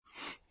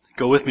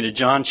Go with me to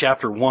John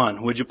chapter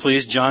 1. Would you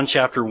please? John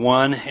chapter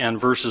 1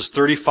 and verses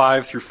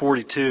 35 through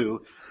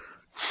 42.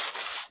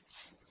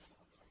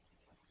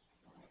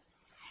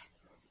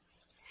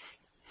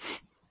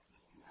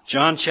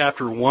 John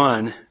chapter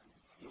 1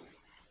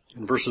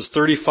 and verses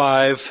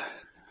 35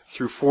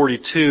 through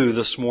 42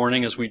 this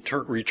morning as we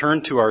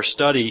return to our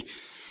study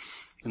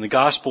in the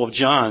Gospel of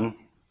John.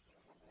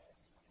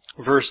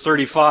 Verse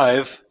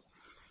 35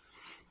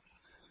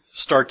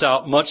 starts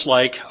out much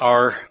like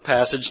our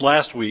passage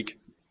last week.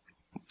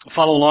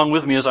 Follow along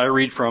with me as I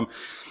read from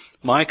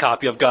my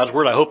copy of God's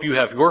Word. I hope you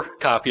have your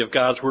copy of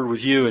God's Word with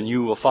you and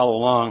you will follow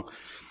along.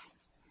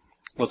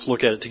 Let's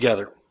look at it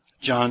together.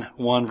 John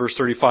 1 verse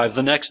 35.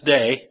 The next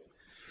day,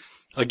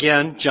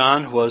 again,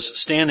 John was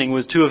standing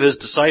with two of his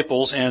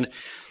disciples, and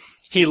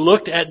he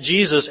looked at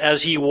Jesus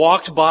as he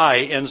walked by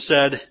and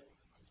said,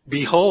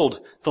 "Behold,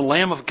 the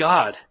Lamb of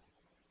God."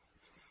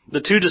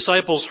 The two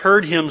disciples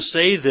heard him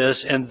say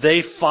this, and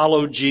they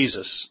followed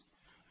Jesus.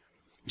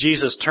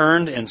 Jesus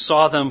turned and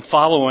saw them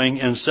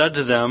following and said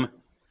to them,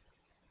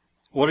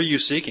 "What are you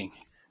seeking?"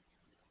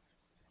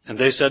 And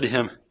they said to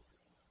him,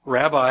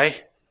 "Rabbi,"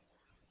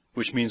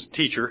 which means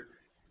teacher,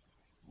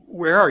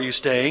 "where are you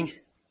staying?"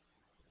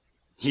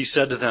 He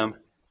said to them,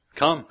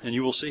 "Come and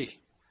you will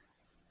see."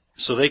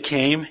 So they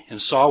came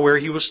and saw where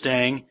he was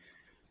staying,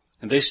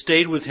 and they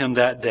stayed with him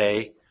that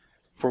day,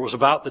 for it was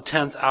about the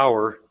 10th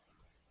hour.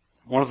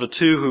 One of the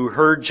two who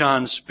heard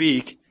John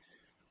speak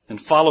and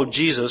followed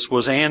Jesus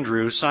was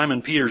Andrew,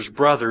 Simon Peter's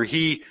brother.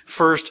 He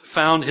first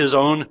found his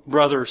own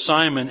brother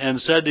Simon and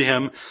said to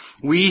him,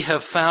 "We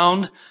have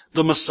found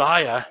the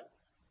Messiah,"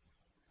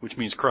 which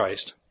means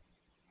Christ.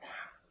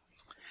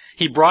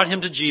 He brought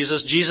him to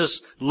Jesus.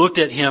 Jesus looked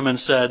at him and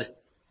said,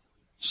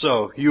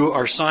 "So you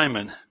are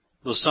Simon,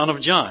 the son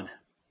of John.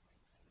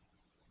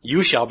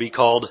 You shall be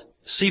called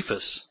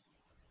Cephas,"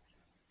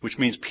 which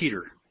means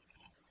Peter.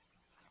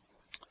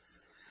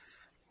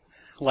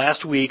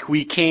 Last week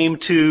we came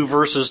to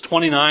verses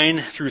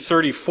 29 through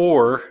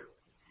 34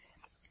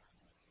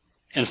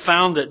 and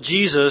found that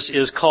Jesus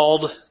is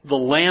called the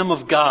Lamb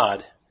of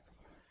God.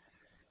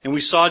 And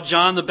we saw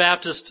John the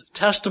Baptist's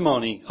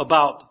testimony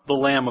about the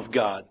Lamb of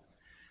God.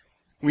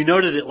 We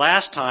noted it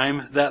last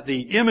time that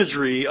the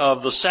imagery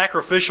of the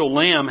sacrificial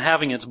lamb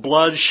having its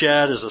blood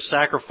shed as a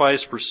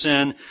sacrifice for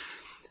sin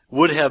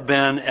would have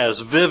been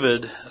as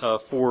vivid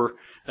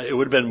it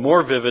would have been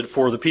more vivid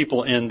for the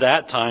people in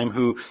that time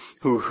who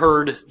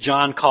heard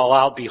John call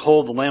out,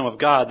 "Behold the Lamb of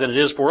God," than it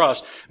is for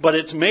us. But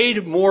it's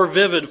made more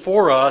vivid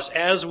for us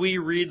as we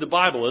read the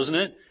Bible, isn't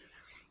it?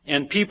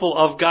 And people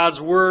of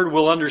God's Word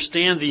will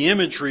understand the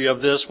imagery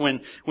of this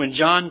when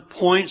John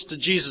points to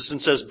Jesus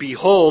and says,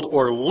 "Behold,"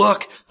 or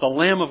 "Look, the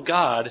Lamb of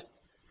God."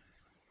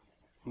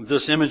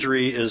 This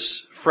imagery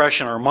is fresh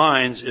in our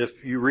minds. If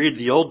you read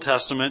the Old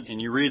Testament and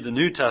you read the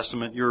New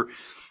Testament, you're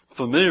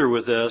familiar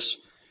with this.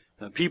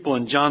 People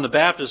in John the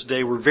Baptist's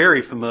day were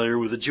very familiar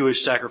with the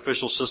Jewish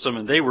sacrificial system,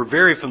 and they were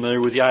very familiar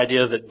with the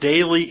idea that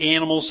daily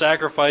animal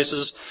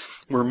sacrifices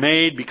were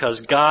made because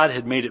God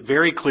had made it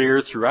very clear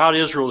throughout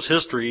Israel's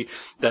history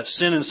that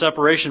sin and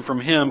separation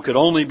from Him could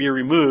only be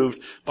removed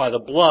by the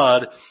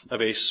blood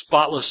of a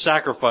spotless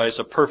sacrifice,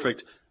 a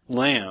perfect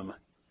lamb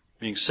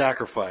being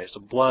sacrificed, a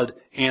blood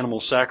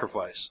animal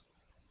sacrifice.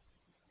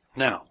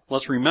 Now,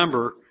 let's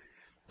remember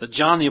that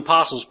John the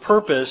Apostle's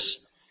purpose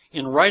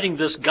in writing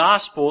this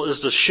gospel is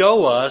to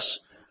show us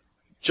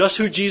just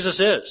who Jesus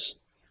is.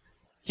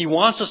 He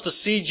wants us to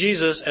see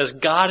Jesus as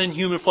God in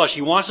human flesh.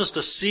 He wants us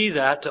to see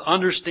that, to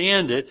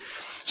understand it,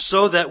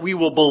 so that we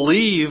will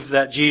believe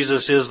that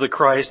Jesus is the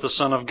Christ, the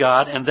Son of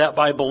God, and that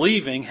by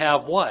believing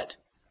have what?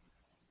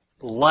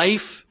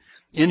 Life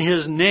in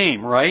His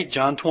name, right?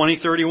 John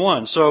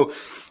 20:31. So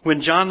when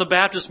John the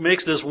Baptist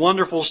makes this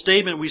wonderful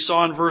statement we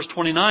saw in verse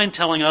 29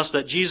 telling us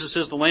that Jesus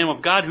is the Lamb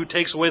of God who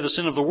takes away the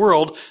sin of the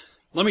world,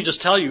 let me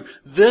just tell you,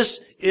 this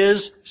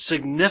is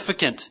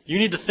significant. You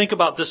need to think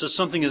about this as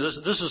something, this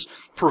is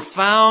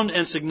profound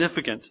and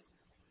significant.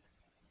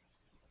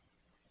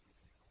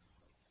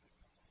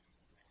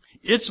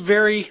 It's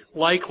very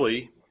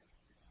likely,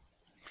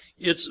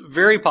 it's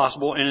very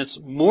possible, and it's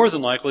more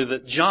than likely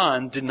that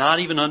John did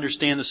not even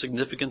understand the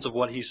significance of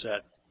what he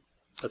said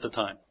at the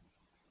time.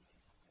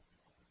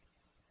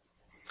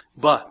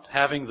 But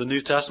having the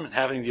New Testament,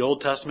 having the Old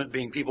Testament,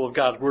 being people of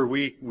God's Word,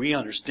 we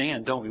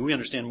understand, don't we? We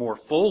understand more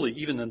fully,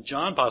 even than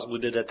John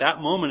possibly did at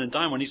that moment in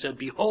time when he said,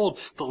 "Behold,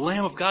 the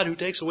Lamb of God who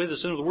takes away the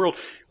sin of the world."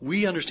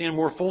 We understand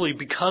more fully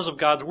because of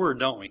God's Word,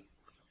 don't we?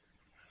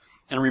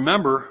 And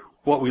remember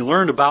what we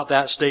learned about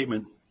that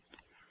statement.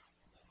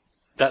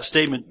 That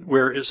statement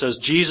where it says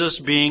Jesus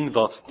being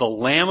the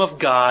Lamb of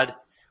God,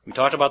 we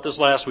talked about this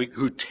last week,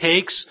 who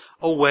takes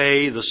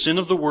away the sin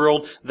of the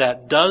world.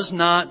 That does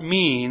not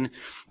mean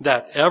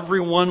that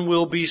everyone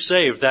will be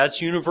saved. That's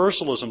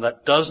universalism.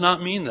 That does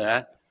not mean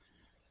that.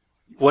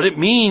 What it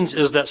means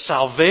is that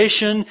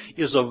salvation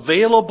is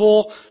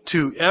available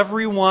to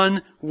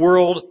everyone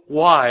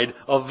worldwide.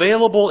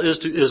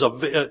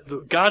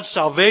 God's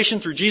salvation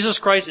through Jesus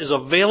Christ is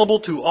available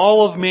to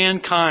all of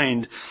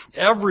mankind,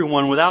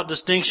 everyone without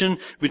distinction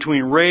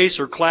between race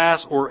or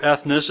class or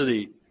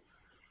ethnicity.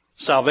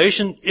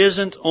 Salvation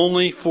isn't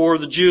only for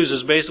the Jews,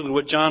 is basically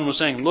what John was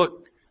saying.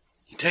 Look,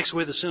 He takes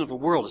away the sin of the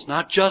world. It's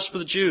not just for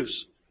the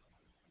Jews.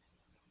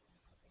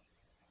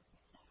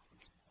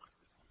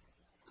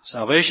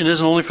 Salvation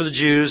isn't only for the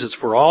Jews, it's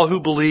for all who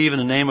believe in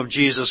the name of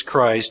Jesus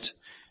Christ.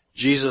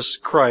 Jesus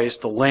Christ,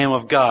 the Lamb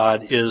of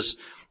God, is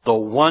the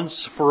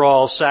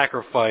once-for-all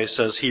sacrifice,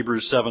 says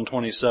Hebrews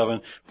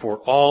 7:27, for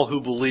all who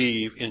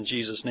believe in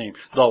Jesus' name.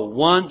 The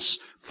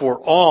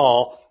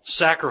once-for-all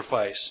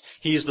sacrifice.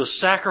 He's the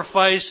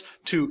sacrifice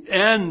to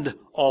end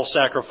all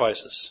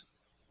sacrifices.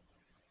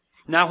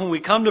 Now when we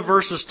come to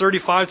verses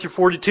 35 through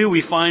 42,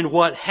 we find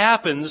what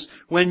happens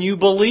when you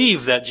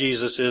believe that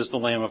Jesus is the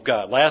Lamb of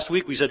God. Last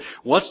week we said,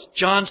 what's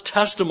John's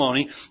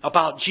testimony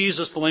about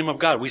Jesus, the Lamb of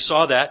God? We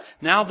saw that.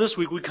 Now this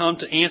week we come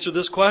to answer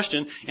this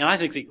question, and I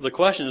think the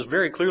question is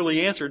very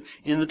clearly answered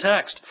in the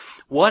text.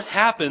 What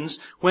happens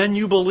when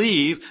you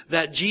believe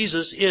that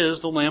Jesus is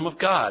the Lamb of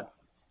God?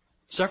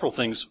 Several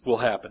things will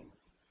happen.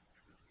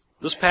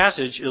 This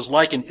passage is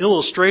like an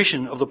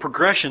illustration of the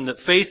progression that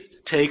faith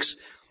takes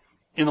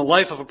in the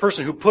life of a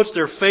person who puts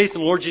their faith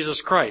in the Lord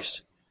Jesus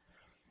Christ.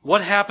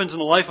 What happens in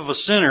the life of a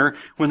sinner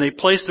when they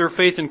place their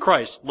faith in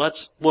Christ?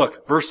 Let's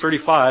look. Verse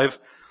 35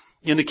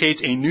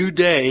 indicates a new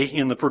day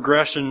in the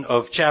progression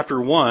of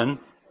chapter 1.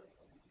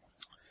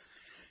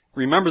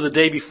 Remember, the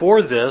day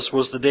before this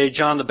was the day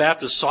John the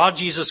Baptist saw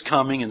Jesus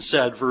coming and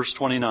said, verse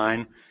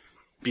 29,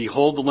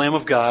 "Behold the Lamb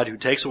of God who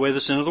takes away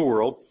the sin of the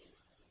world."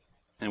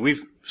 And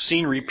we've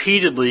seen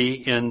repeatedly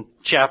in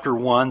chapter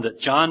 1 that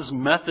John's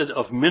method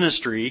of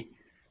ministry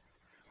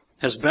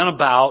has been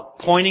about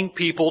pointing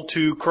people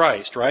to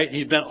Christ, right?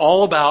 He's been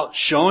all about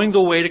showing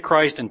the way to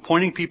Christ and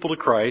pointing people to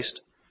Christ.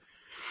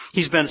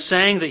 He's been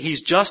saying that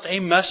He's just a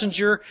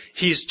messenger.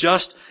 He's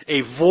just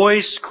a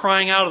voice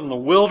crying out in the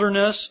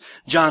wilderness.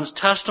 John's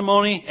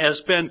testimony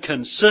has been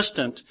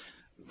consistent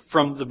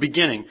from the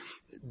beginning.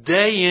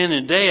 Day in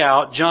and day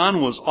out,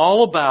 John was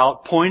all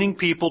about pointing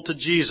people to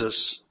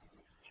Jesus.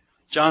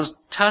 John's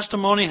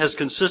testimony has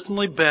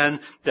consistently been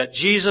that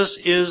Jesus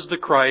is the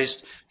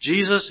Christ,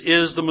 Jesus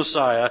is the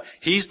Messiah,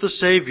 He's the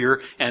Savior,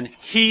 and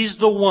He's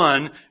the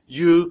one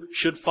you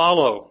should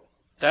follow.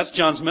 That's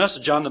John's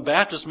message. John the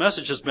Baptist's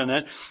message has been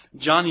that.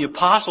 John the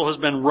Apostle has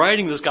been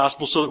writing this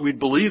gospel so that we'd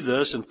believe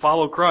this and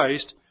follow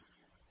Christ.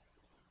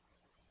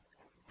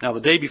 Now, the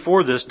day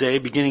before this day,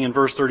 beginning in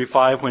verse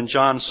 35, when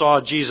John saw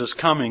Jesus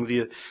coming,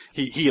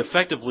 he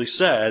effectively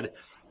said,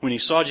 when he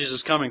saw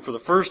Jesus coming for the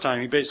first time,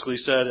 he basically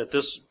said at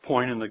this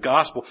point in the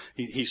gospel,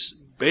 he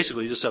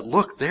basically just said,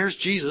 look, there's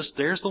Jesus,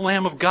 there's the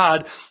Lamb of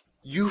God,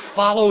 you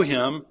follow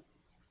Him.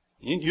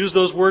 He didn't use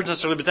those words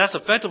necessarily, but that's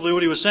effectively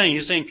what he was saying.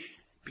 He's saying,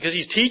 because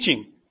he's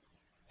teaching,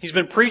 he's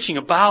been preaching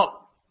about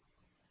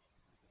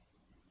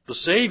the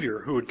Savior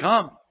who would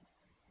come.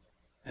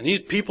 And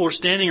these people are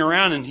standing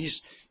around and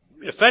he's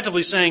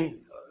effectively saying,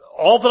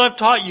 all that I've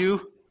taught you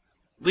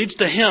leads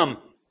to Him.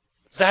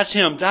 That's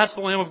Him. That's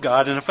the Lamb of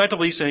God. And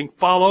effectively He's saying,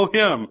 follow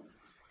Him.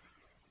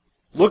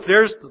 Look,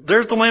 there's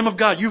the Lamb of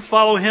God. You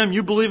follow Him.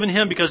 You believe in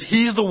Him because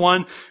He's the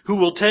one who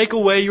will take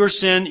away your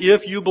sin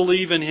if you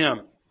believe in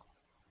Him.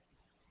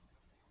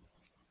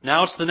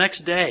 Now it's the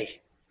next day.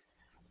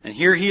 And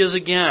here he is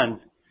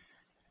again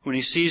when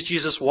he sees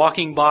Jesus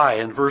walking by.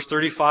 And verse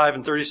 35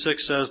 and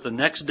 36 says, the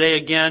next day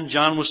again,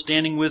 John was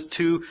standing with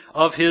two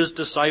of his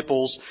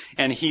disciples,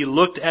 and he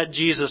looked at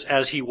Jesus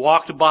as he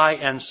walked by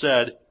and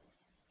said,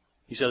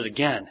 he said it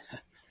again.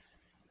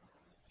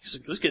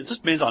 This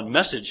man's on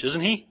message,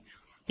 isn't he?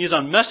 He's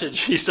on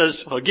message. He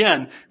says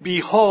again,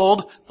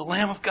 behold the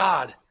Lamb of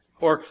God.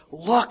 Or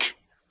look,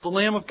 the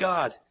Lamb of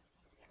God.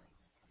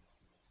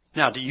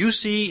 Now, do you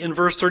see in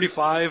verse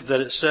 35 that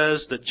it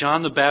says that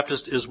John the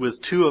Baptist is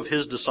with two of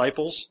his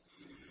disciples?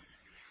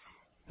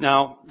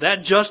 Now,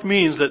 that just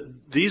means that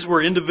these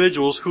were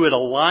individuals who had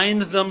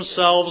aligned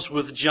themselves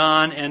with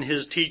John and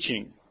his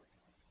teaching.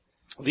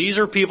 These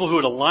are people who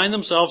had aligned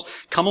themselves,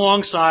 come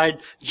alongside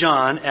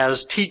John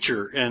as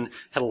teacher, and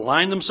had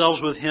aligned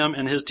themselves with him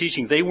and his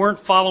teaching. They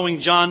weren't following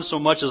John so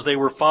much as they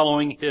were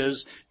following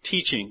his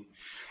teaching.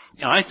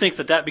 And I think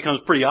that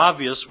becomes pretty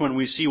obvious when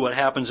we see what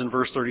happens in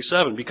verse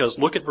 37, because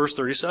look at verse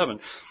 37.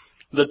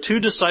 The two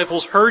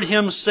disciples heard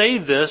him say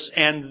this,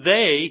 and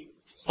they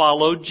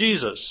followed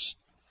Jesus.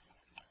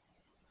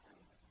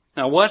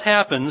 Now, what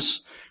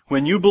happens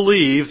when you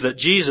believe that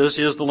Jesus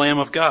is the Lamb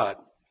of God?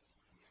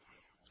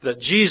 That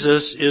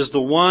Jesus is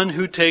the one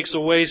who takes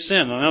away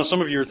sin. I know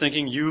some of you are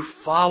thinking, you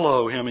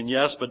follow Him, and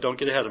yes, but don't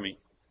get ahead of me.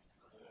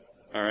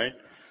 All right?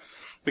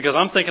 Because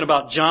I'm thinking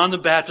about John the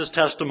Baptist's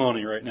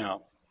testimony right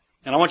now.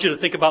 And I want you to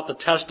think about the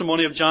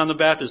testimony of John the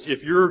Baptist.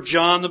 If you're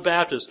John the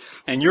Baptist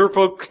and you're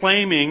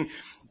proclaiming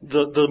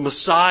the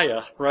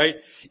Messiah, right?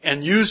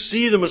 And you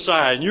see the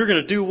Messiah and you're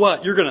going to do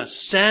what? You're going to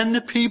send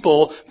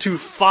people to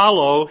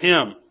follow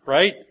Him,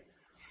 right?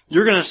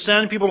 You're going to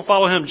send people to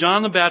follow Him.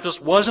 John the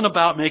Baptist wasn't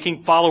about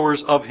making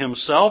followers of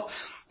himself.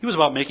 He was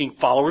about making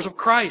followers of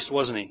Christ,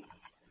 wasn't he?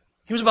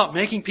 He was about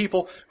making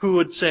people who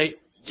would say,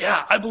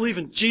 yeah, I believe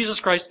in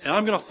Jesus Christ and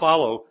I'm going to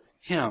follow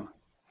Him.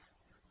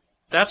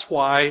 That's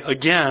why,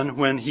 again,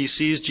 when he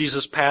sees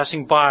Jesus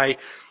passing by,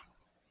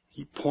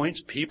 he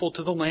points people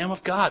to the Lamb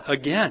of God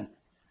again.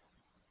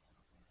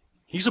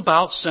 He's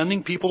about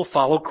sending people to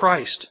follow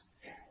Christ.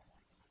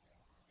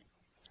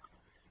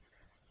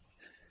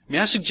 May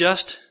I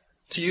suggest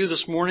to you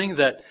this morning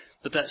that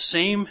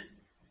same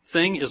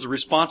thing is the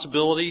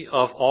responsibility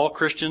of all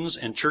Christians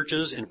and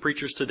churches and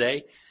preachers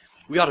today?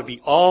 We ought to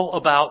be all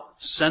about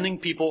sending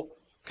people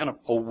kind of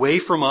away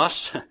from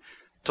us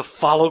to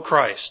follow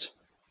Christ.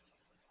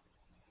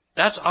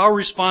 That's our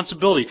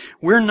responsibility.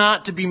 We're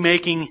not to be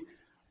making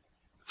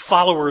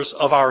followers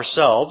of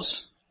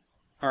ourselves.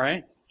 All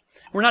right?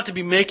 We're not to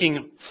be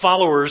making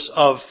followers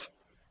of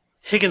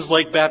Higgins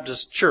Lake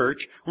Baptist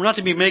Church. We're not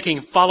to be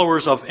making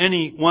followers of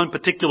any one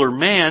particular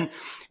man.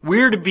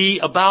 We're to be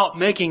about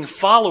making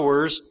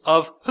followers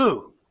of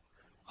who?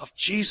 Of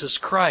Jesus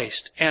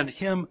Christ and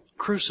Him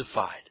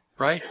crucified.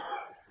 Right?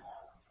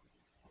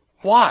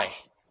 Why?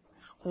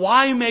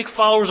 Why make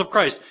followers of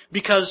Christ?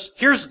 Because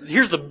here's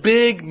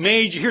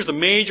the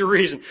major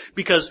reason.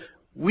 Because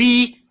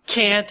we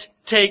can't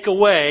take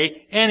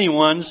away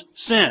anyone's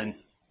sin.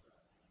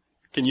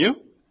 Can you?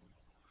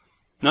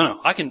 No.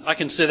 I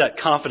can say that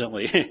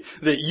confidently.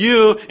 That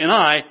you and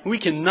I,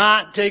 we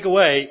cannot take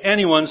away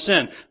anyone's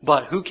sin.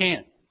 But who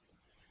can?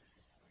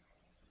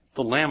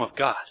 The Lamb of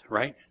God,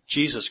 right?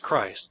 Jesus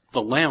Christ,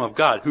 the Lamb of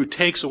God, who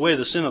takes away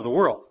the sin of the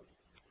world.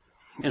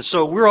 And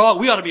so we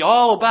ought to be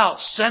all about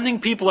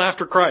sending people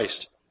after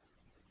Christ.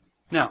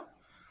 Now,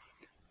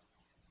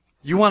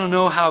 you want to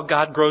know how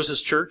God grows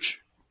His church?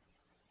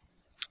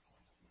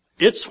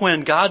 It's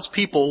when God's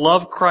people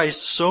love Christ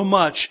so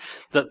much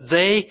that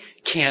they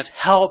can't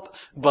help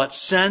but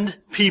send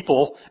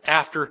people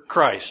after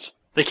Christ.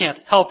 They can't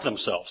help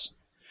themselves.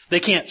 They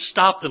can't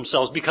stop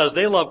themselves because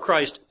they love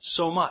Christ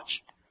so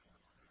much.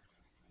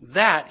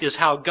 That is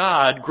how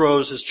God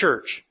grows His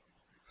church.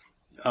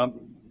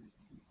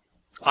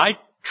 I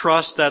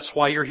trust that's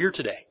why you're here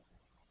today.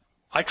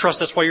 I trust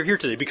that's why you're here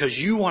today, because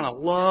you want to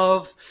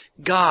love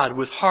God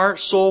with heart,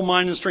 soul,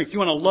 mind, and strength. You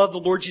want to love the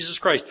Lord Jesus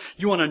Christ.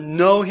 You want to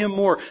know Him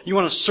more. You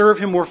want to serve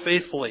Him more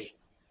faithfully.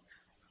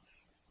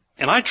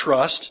 And I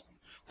trust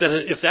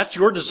that if that's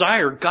your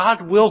desire,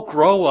 God will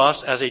grow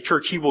us as a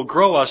church. He will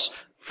grow us,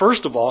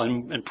 first of all,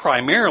 and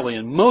primarily,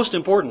 and most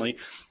importantly,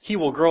 He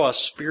will grow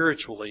us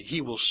spiritually.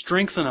 He will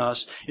strengthen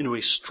us into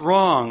a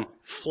strong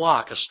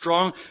flock, a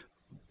strong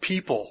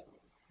people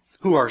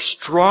who are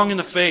strong in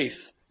the faith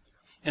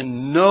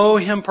and know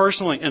Him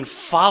personally and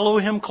follow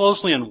Him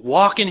closely and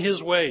walk in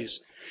His ways.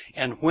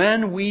 And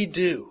when we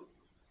do,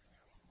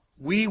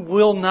 we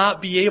will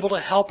not be able to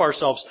help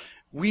ourselves.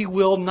 We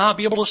will not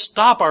be able to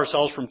stop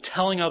ourselves from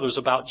telling others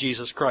about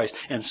Jesus Christ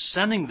and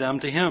sending them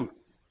to Him.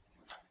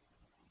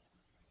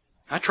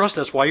 I trust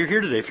that's why you're here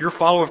today. If you're a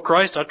follower of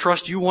Christ, I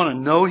trust you want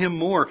to know Him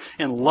more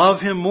and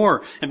love Him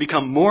more and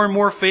become more and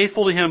more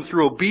faithful to Him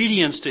through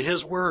obedience to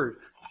His Word.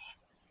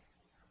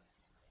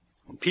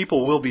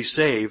 People will be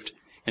saved,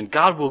 and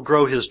God will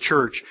grow His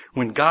church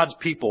when God's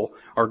people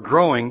are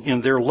growing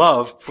in their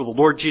love for the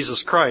Lord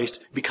Jesus Christ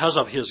because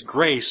of His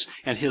grace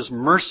and His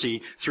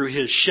mercy through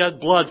His shed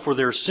blood for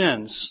their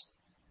sins.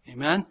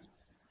 Amen?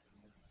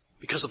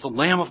 Because of the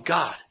Lamb of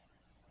God.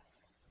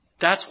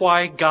 That's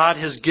why God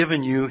has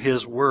given you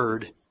His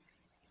Word.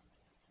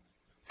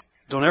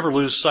 Don't ever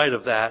lose sight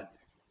of that.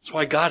 That's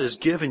why God has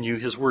given you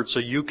His Word, so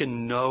you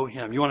can know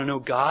Him. You want to know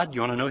God? You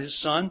want to know His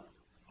Son?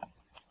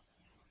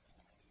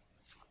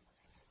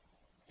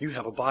 You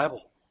have a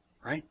Bible,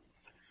 right?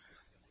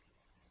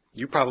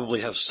 You probably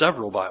have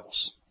several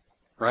Bibles,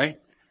 right?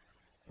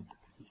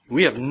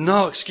 We have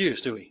no excuse,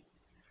 do we?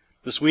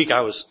 This week I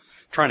was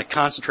trying to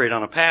concentrate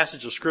on a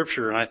passage of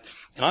Scripture, and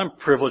I'm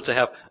privileged to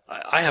have,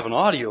 I have an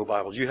audio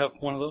Bible. Do you have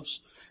one of those?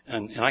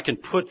 And I can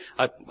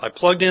I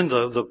plugged in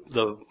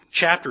the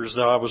chapters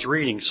that I was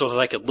reading so that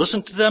I could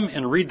listen to them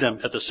and read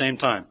them at the same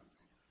time.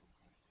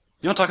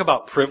 You want to talk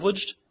about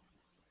privileged?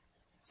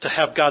 To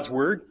have God's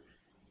Word?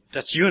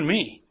 That's you and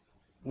me.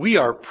 We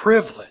are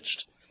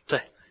privileged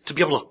to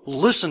be able to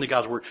listen to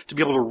God's Word, to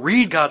be able to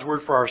read God's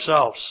Word for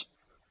ourselves,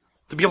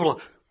 to be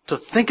able to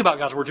think about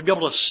God's Word, to be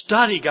able to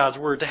study God's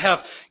Word, to have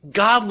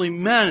godly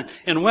men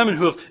and women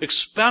who have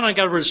expounded on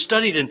God's Word,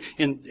 studied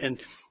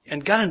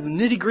and got into the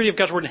nitty-gritty of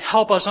God's Word and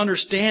help us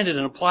understand it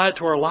and apply it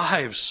to our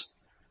lives.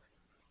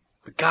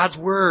 But God's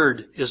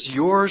Word is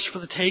yours for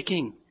the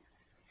taking.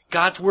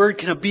 God's Word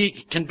can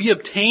be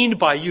obtained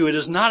by you. It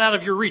is not out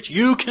of your reach.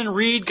 You can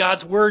read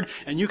God's Word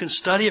and you can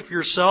study it for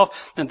yourself.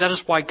 And that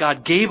is why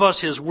God gave us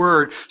His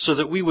Word, so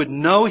that we would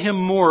know Him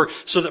more,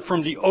 so that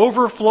from the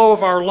overflow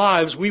of our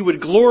lives we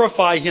would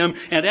glorify Him.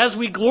 And as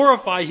we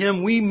glorify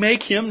Him, we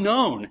make Him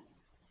known.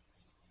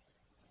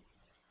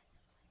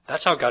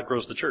 That's how God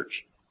grows the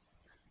church.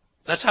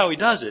 That's how He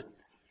does it.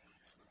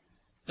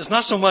 It's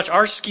not so much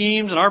our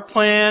schemes and our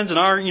plans and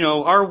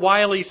our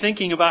wily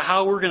thinking about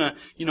how we're going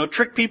to,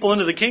 trick people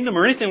into the kingdom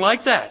or anything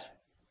like that.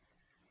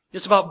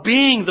 It's about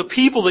being the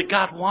people that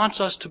God wants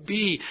us to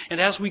be.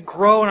 And as we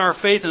grow in our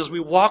faith and as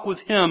we walk with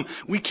Him,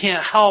 we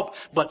can't help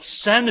but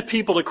send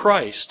people to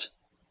Christ.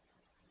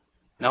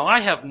 Now,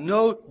 I have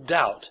no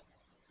doubt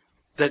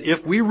that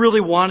if we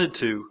really wanted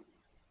to,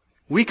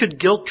 we could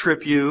guilt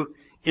trip you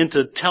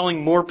into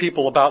telling more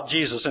people about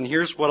Jesus. And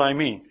here's what I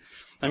mean.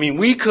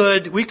 We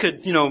could,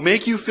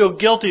 make you feel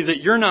guilty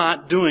that you're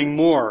not doing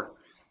more.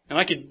 And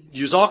I could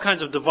use all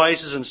kinds of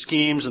devices and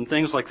schemes and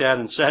things like that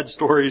and sad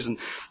stories and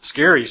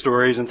scary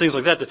stories and things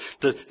like that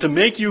to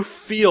make you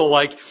feel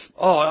like,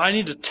 oh, I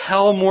need to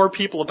tell more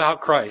people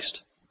about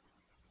Christ.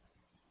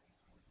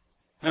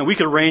 And we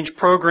could arrange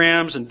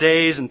programs and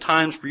days and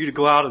times for you to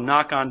go out and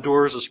knock on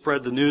doors to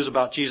spread the news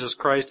about Jesus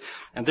Christ.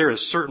 And there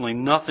is certainly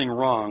nothing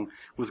wrong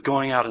with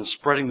going out and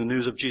spreading the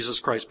news of Jesus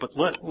Christ. But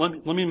let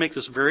me make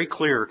this very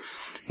clear.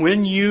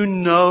 When you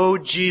know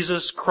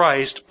Jesus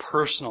Christ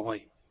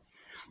personally,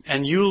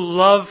 and you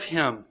love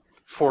Him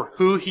for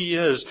who He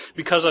is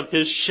because of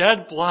His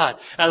shed blood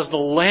as the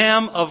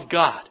Lamb of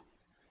God,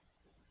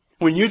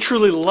 when you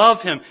truly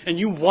love Him and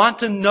you want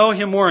to know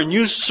Him more and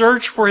you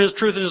search for His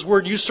truth in His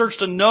Word, you search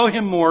to know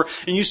Him more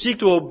and you seek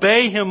to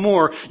obey Him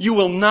more, you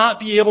will not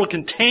be able to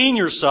contain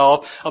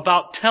yourself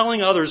about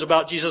telling others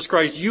about Jesus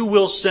Christ. You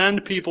will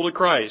send people to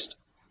Christ.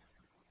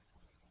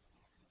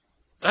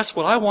 That's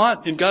what I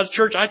want in God's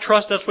church. I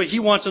trust that's what He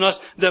wants in us,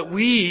 that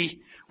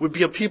we would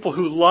be a people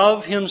who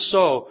love Him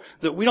so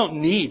that we don't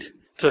need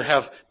to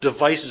have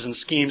devices and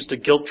schemes to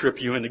guilt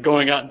trip you into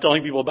going out and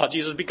telling people about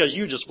Jesus, because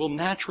you just will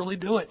naturally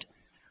do it.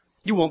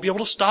 You won't be able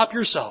to stop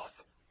yourself.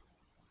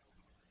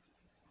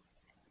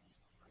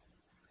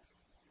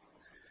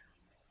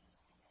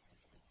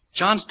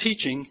 John's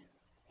teaching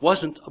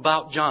wasn't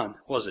about John,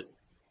 was it?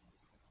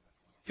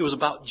 It was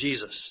about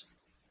Jesus.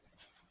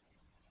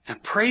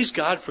 And praise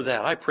God for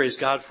that. I praise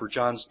God for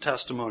John's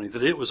testimony,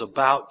 that it was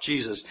about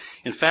Jesus.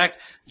 In fact,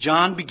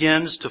 John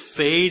begins to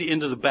fade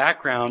into the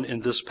background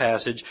in this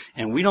passage,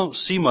 and we don't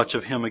see much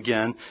of him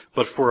again,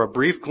 but for a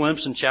brief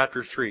glimpse in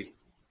chapter 3.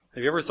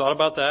 Have you ever thought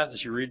about that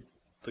as you read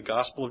the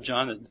Gospel of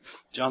John? That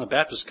John the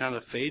Baptist kind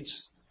of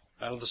fades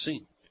out of the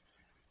scene.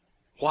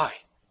 Why?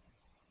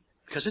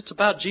 Because it's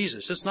about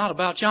Jesus. It's not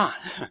about John,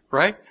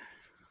 right?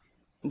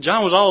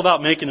 John was all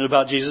about making it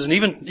about Jesus, and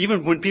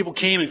even when people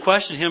came and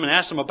questioned him and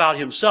asked him about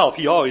himself,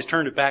 he always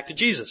turned it back to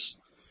Jesus.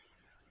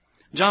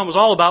 John was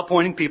all about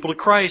pointing people to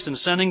Christ and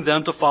sending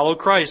them to follow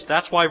Christ.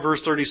 That's why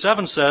verse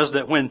 37 says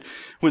that when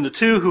the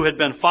two who had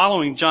been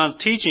following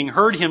John's teaching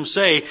heard him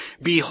say,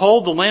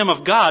 "Behold the Lamb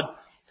of God,"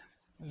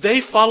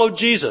 they followed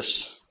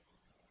Jesus.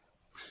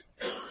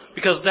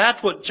 Because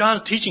that's what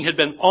John's teaching had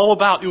been all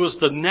about. It was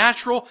the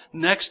natural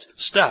next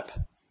step.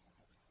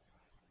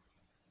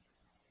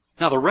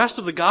 Now, the rest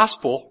of the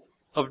Gospel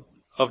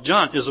of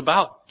John is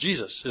about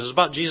Jesus. It is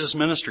about Jesus'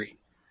 ministry.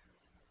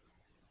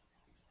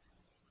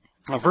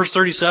 Now, verse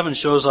 37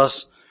 shows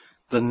us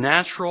the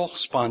natural,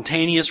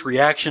 spontaneous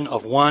reaction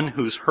of one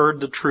who's heard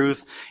the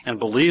truth and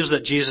believes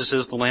that Jesus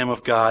is the Lamb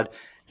of God.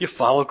 You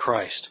follow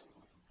Christ.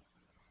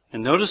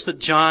 And notice that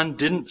John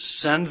didn't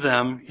send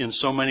them in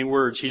so many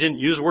words. He didn't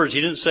use words.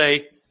 In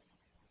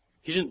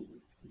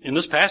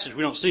this passage,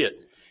 we don't see it.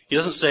 He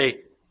doesn't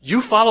say,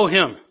 "You follow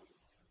Him."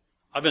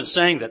 I've been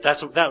saying that. That's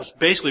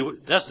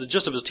the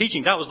gist of his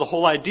teaching. That was the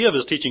whole idea of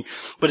his teaching.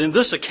 But in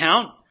this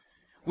account,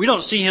 we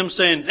don't see him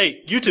saying,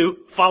 "Hey, you two,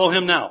 follow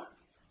Him now."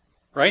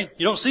 Right?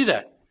 You don't see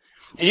that.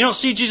 And you don't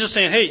see Jesus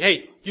saying,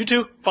 hey, you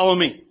two, follow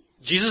me.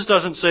 Jesus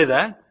doesn't say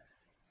that.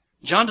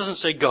 John doesn't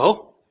say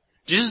go.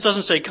 Jesus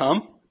doesn't say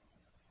come.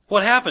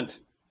 What happened?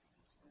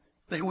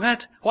 They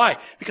went. Why?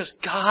 Because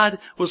God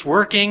was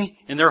working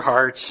in their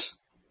hearts.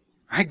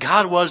 Right?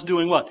 God was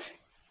doing what?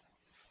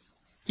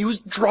 He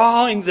was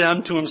drawing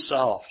them to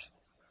Himself.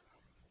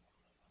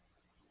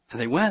 And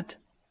they went.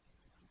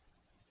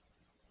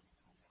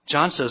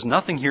 John says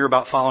nothing here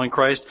about following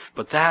Christ,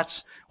 but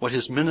that's what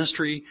his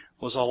ministry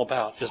was all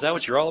about. Is that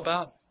what you're all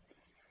about?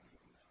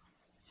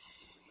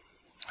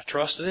 I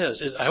trust it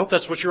is. I hope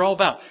that's what you're all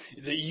about.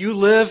 That you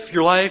live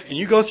your life and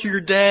you go through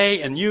your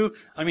day and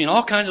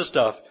all kinds of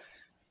stuff.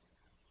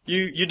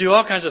 You do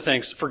all kinds of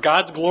things for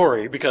God's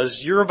glory because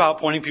you're about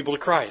pointing people to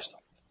Christ.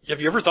 Have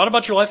you ever thought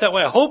about your life that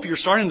way? I hope you're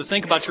starting to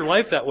think about your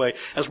life that way.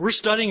 As we're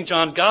studying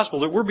John's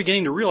Gospel, that we're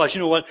beginning to realize,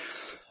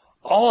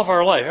 all of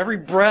our life, every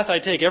breath I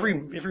take, every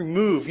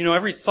move,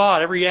 every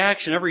thought, every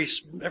action,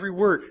 every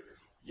word,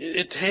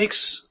 it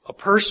takes a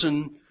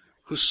person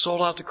who's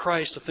sold out to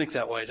Christ to think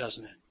that way,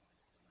 doesn't it?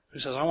 Who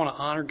says, I want to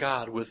honor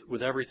God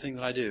with everything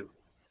that I do.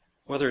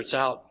 Whether it's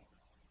out,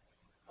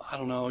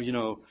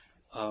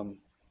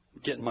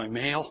 getting my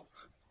mail.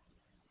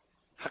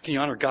 How can you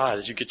honor God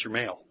as you get your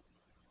mail?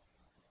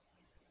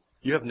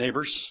 You have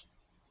neighbors,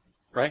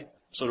 right?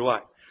 So do I.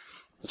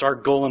 It's our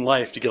goal in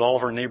life to get all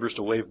of our neighbors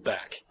to wave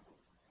back.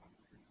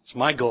 It's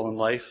my goal in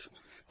life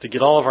to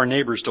get all of our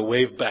neighbors to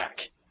wave back.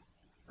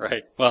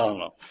 Right? Well, I don't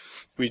know.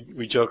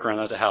 We joke around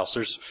at the house.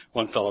 There's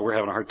one fellow we're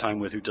having a hard time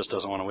with who just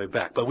doesn't want to wave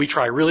back. But we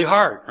try really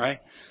hard, right?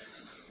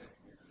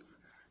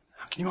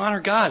 How can you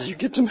honor God as you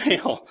get the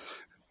mail?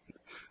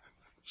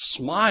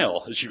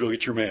 Smile as you go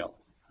get your mail.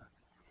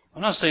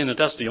 I'm not saying that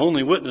that's the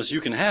only witness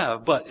you can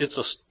have, but it's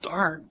a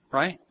start,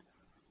 right?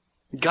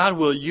 God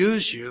will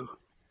use you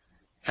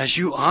as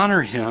you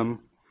honor Him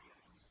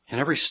in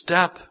every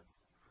step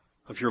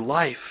of your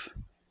life,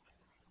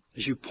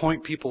 as you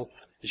point people,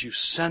 as you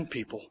send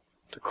people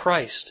to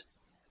Christ.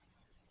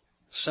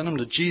 Send them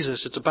to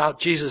Jesus. It's about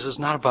Jesus. It's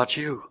not about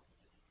you.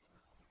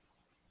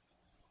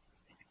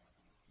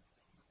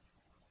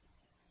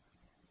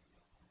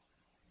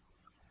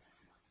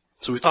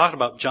 So we talked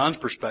about John's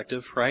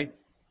perspective, right?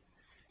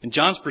 In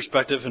John's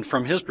perspective and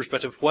from his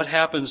perspective, what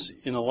happens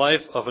in the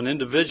life of an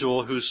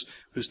individual who's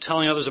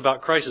telling others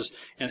about Christ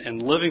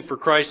and living for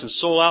Christ and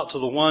sold out to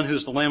the one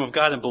who's the Lamb of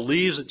God and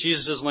believes that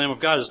Jesus is the Lamb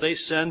of God is they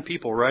send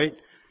people, right?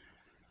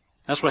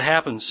 That's what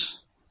happens.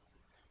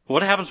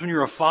 What happens when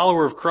you're a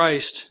follower of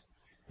Christ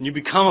and you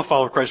become a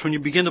follower of Christ, when you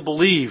begin to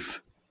believe?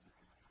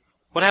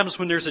 What happens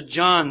when there's a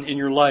John in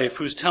your life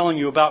who's telling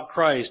you about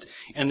Christ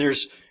and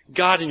there's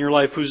God in your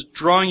life who's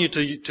drawing you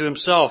to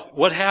Himself?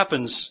 What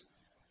happens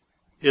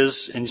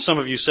is, and some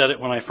of you said it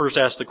when I first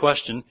asked the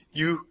question,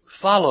 you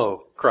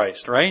follow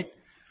Christ, right?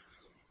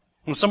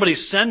 When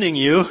somebody's sending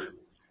you,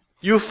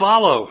 you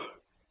follow.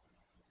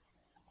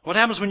 What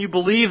happens when you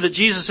believe that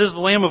Jesus is the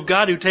Lamb of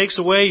God who takes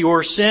away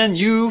your sin?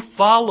 You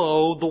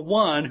follow the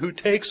one who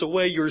takes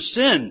away your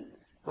sin,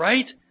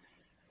 right?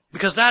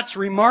 Because that's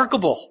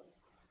remarkable.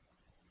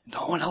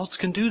 No one else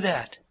can do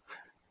that.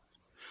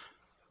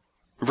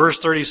 Verse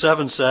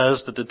 37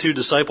 says that the two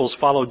disciples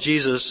followed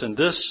Jesus, and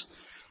this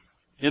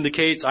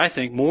indicates, I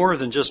think, more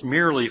than just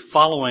merely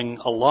following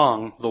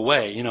along the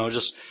way,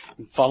 just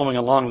following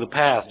along the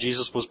path.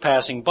 Jesus was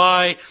passing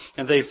by,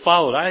 and they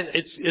followed.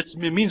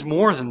 It means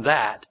more than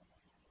that.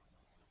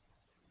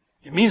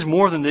 It means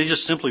more than they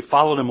just simply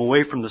followed Him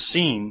away from the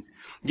scene.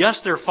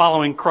 Yes, they're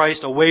following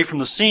Christ away from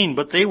the scene,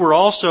 but they were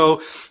also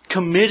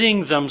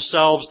committing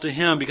themselves to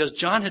Him because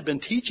John had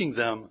been teaching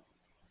them.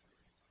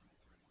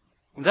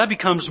 And that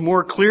becomes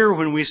more clear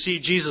when we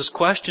see Jesus'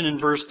 question in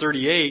verse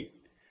 38.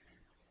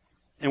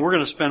 And we're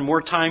going to spend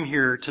more time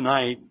here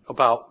tonight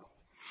about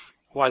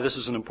why this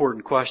is an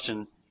important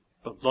question.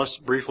 But let's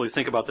briefly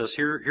think about this.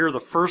 Here are the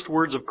first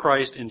words of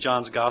Christ in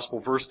John's Gospel,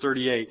 verse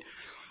 38.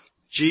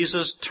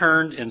 Jesus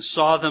turned and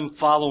saw them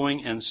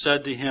following and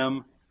said to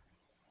him,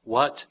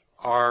 "What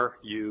are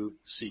you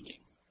seeking?"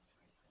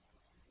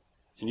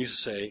 And you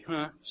say,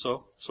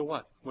 so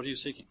what? What are you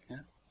seeking? Yeah.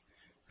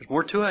 There's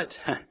more to it.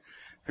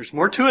 There's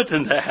more to it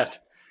than that.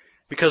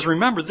 Because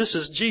remember, this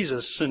is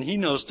Jesus, and He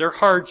knows their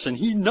hearts, and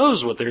He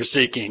knows what they're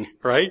seeking,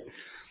 right?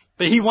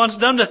 But He wants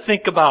them to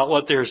think about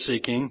what they're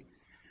seeking.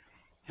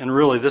 And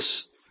really,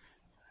 this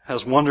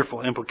has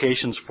wonderful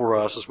implications for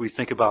us as we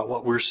think about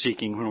what we're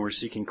seeking when we're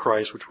seeking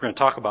Christ, which we're going to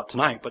talk about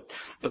tonight. But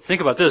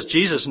think about this.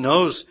 Jesus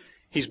knows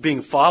He's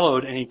being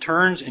followed, and He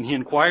turns and He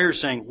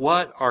inquires, saying,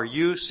 "What are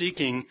you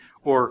seeking?"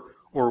 Or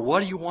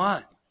what do you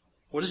want?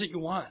 What is it you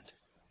want?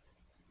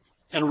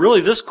 And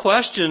really, this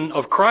question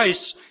of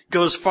Christ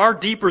goes far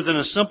deeper than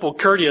a simple,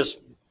 courteous,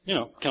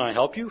 can I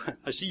help you?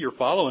 I see you're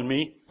following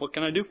me. What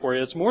can I do for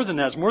you? It's more than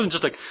that. It's more than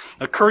just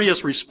a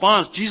courteous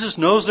response. Jesus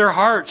knows their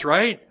hearts,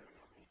 right?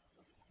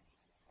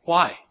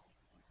 Why?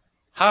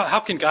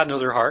 How can God know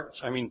their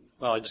hearts?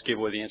 I just gave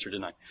away the answer,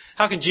 didn't I?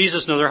 How can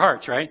Jesus know their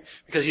hearts, right?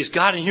 Because He's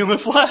God in human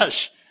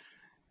flesh.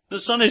 The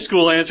Sunday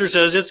school answer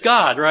says it's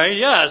God, right?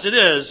 Yes, it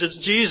is. It's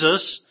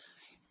Jesus,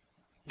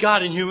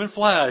 God in human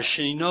flesh.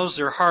 And He knows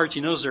their hearts.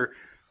 He knows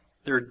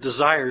their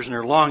desires and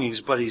their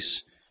longings, but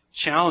He's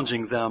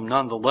challenging them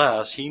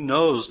nonetheless. He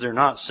knows they're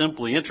not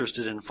simply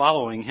interested in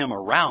following Him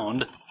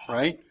around,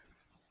 right?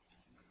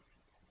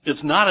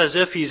 It's not as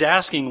if He's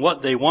asking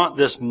what they want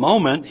this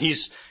moment.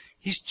 He's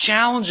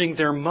challenging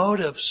their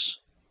motives.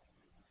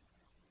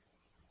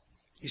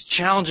 He's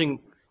challenging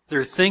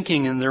their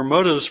thinking and their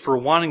motives for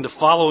wanting to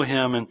follow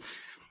Him. And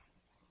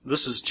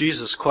this is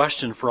Jesus'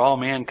 question for all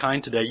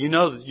mankind today.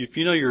 If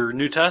you know your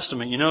New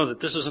Testament, you know that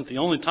this isn't the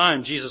only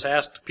time Jesus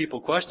asked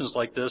people questions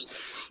like this,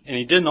 and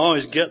He didn't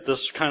always get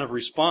this kind of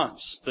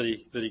response that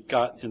he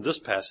got in this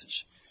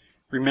passage.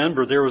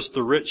 Remember, there was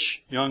the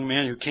rich young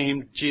man who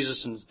came to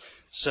Jesus and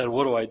said,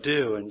 "What do I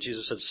do?" And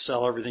Jesus said,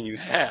 "Sell everything you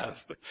have."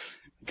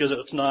 Because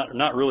it's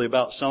not really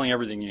about selling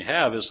everything you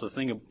have. It's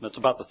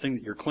about the thing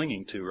that you're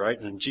clinging to, right?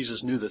 And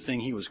Jesus knew the thing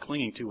he was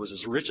clinging to was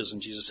his riches,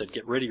 and Jesus said,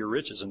 "Get rid of your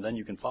riches, and then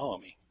you can follow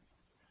me."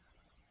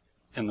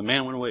 And the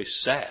man went away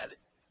sad.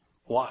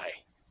 Why?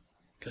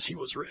 Because he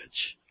was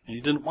rich. And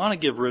he didn't want to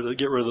get rid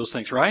of those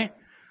things, right?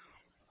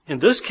 In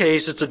this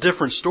case, it's a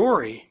different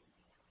story.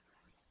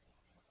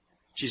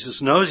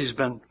 Jesus knows he's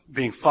been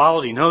being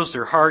followed. He knows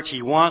their hearts.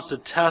 He wants to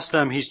test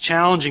them. He's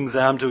challenging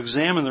them to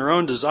examine their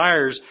own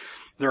desires,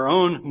 their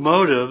own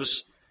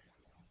motives.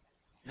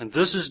 And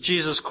this is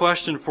Jesus'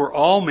 question for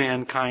all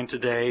mankind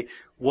today.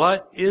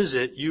 What is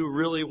it you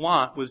really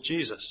want with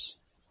Jesus?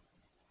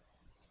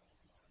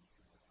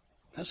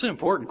 That's an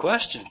important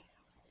question.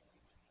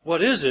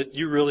 What is it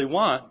you really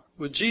want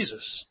with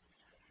Jesus?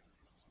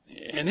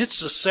 And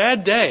it's a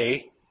sad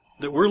day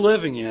that we're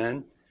living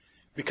in,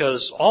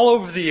 because all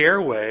over the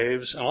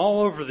airwaves and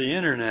all over the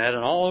internet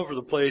and all over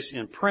the place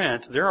in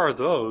print, there are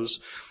those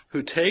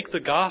who take the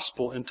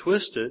gospel and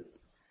twist it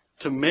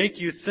to make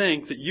you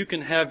think that you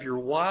can have your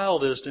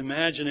wildest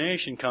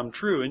imagination come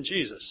true in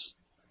Jesus.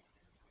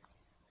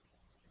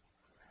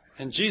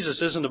 And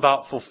Jesus isn't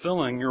about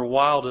fulfilling your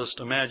wildest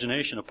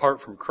imagination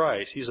apart from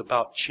Christ. He's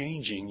about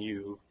changing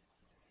you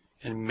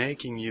and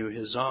making you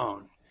His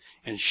own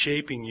and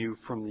shaping you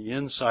from the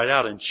inside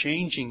out and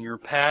changing your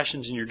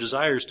passions and your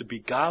desires to be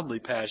godly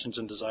passions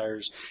and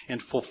desires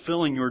and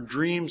fulfilling your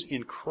dreams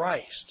in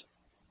Christ.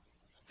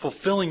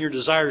 Fulfilling your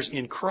desires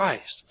in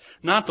Christ.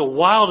 Not the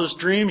wildest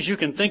dreams you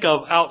can think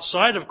of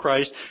outside of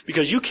Christ,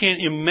 because you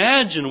can't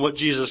imagine what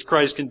Jesus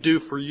Christ can do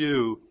for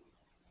you.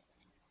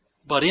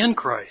 But in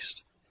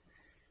Christ,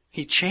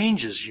 He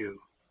changes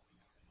you.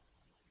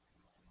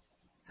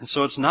 And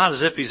so it's not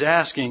as if He's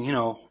asking,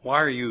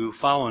 why are you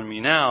following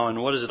me now?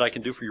 And what is it I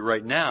can do for you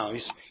right now?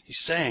 He's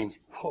saying,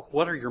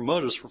 what are your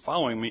motives for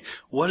following me?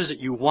 What is it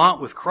you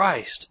want with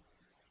Christ?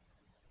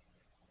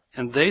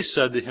 And they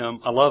said to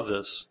Him, I love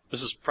this.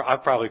 I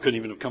probably couldn't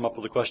even have come up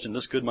with a question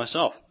this good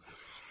myself.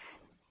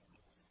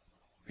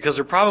 Because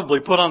they're probably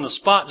put on the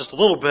spot just a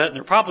little bit, and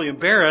they're probably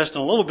embarrassed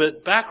and a little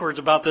bit backwards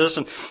about this.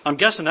 And I'm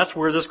guessing that's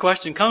where this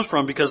question comes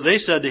from, because they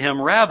said to Him,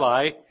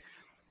 Rabbi,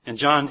 and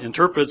John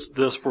interprets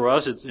this for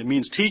us, it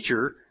means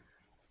teacher.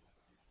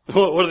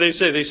 What do they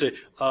say? They say,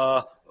 where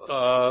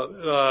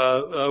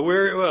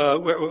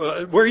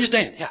are you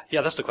staying?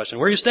 Yeah, that's the question.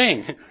 Where are you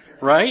staying?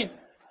 Right?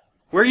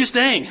 Where are you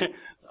staying?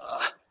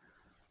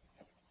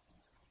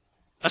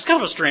 That's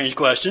kind of a strange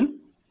question.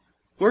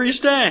 Where are you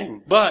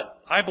staying? But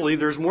I believe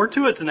there's more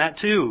to it than that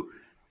too.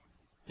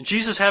 And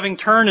Jesus, having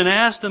turned and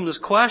asked them this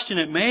question,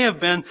 it may have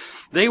been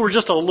they were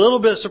just a little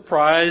bit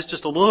surprised,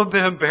 just a little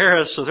bit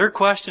embarrassed. So their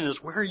question is,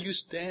 where are you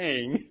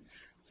staying?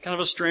 It's kind of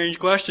a strange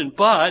question.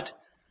 But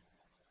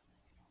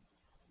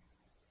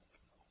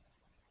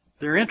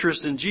their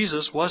interest in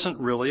Jesus wasn't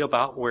really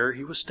about where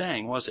He was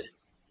staying, was it?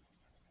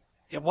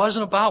 It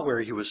wasn't about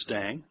where He was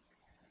staying.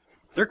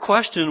 Their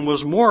question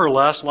was more or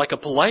less like a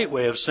polite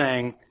way of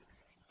saying,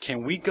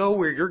 can we go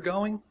where you're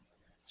going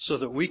so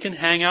that we can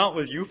hang out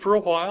with you for a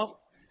while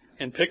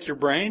and pick your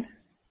brain?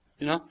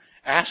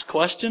 Ask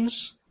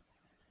questions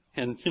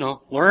and,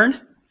 learn?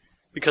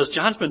 Because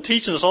John's been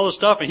teaching us all this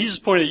stuff and he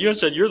just pointed at you and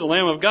said, you're the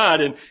Lamb of God,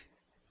 and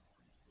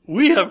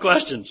we have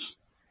questions.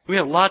 We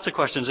have lots of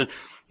questions.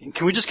 And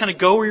can we just kind of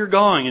go where you're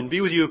going and be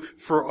with you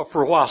for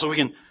a while so we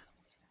can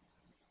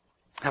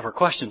have our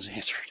questions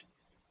answered?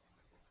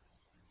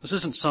 This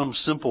isn't some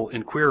simple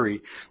inquiry.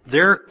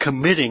 They're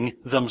committing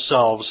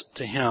themselves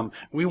to Him.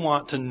 We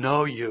want to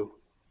know you,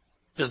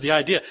 is the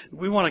idea.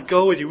 We want to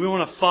go with you. We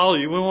want to follow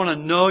you. We want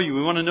to know you.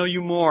 We want to know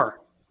you more.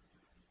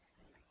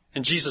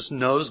 And Jesus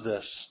knows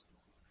this.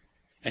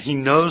 And He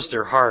knows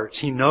their hearts.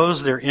 He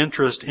knows their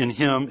interest in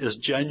Him is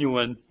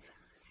genuine.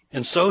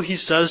 And so He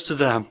says to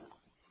them,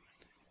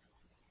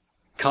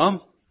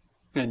 come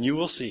and you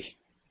will see.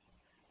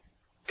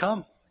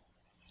 Come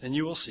and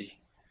you will see.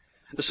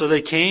 So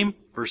they came,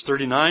 verse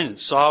 39, and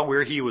saw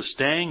where He was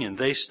staying, and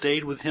they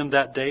stayed with Him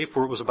that day,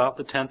 for it was about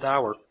the 10th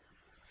hour.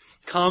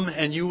 Come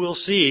and you will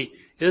see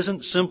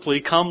isn't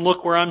simply come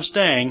look where I'm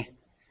staying.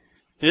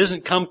 It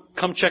isn't come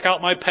check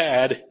out my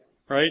pad,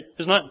 right?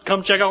 It's not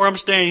come check out where I'm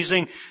staying. He's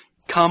saying,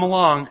 come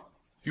along.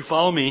 You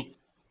follow me.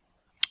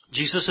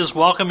 Jesus is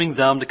welcoming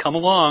them to come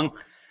along.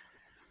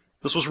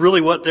 This was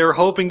really what they're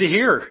hoping to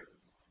hear.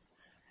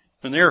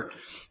 When they're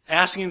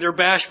asking their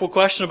bashful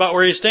question about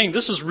where He's staying,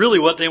 this is really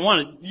what they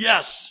wanted.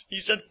 Yes. He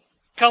said,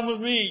 come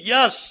with me.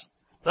 Yes.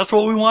 That's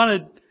what we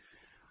wanted.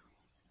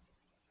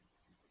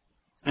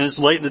 And it's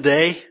late in the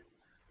day.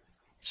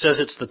 It says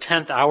it's the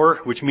 10th hour,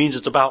 which means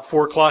it's about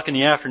 4 o'clock in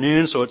the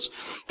afternoon. So it's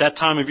that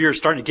time of year. It's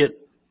starting to get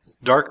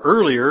dark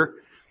earlier.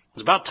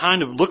 It's about time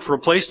to look for a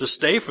place to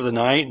stay for the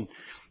night. And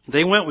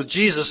they went with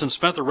Jesus and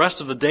spent the rest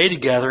of the day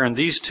together. And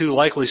these two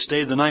likely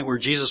stayed the night where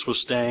Jesus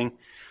was staying.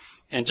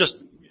 And just,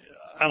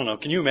 I don't know,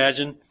 can you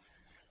imagine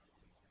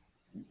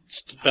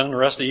spending the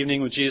rest of the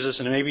evening with Jesus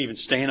and maybe even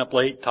staying up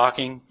late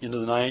talking into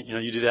the night?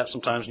 You do that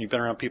sometimes when you've been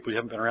around people you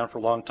haven't been around for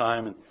a long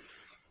time and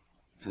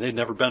they've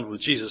never been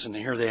with Jesus, and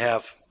here they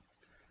have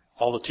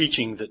all the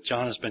teaching that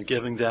John has been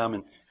giving them,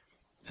 and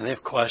they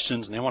have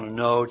questions and they want to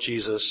know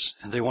Jesus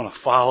and they want to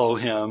follow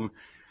Him.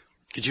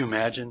 Could you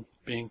imagine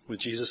being with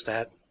Jesus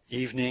that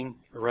evening,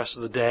 the rest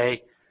of the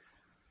day?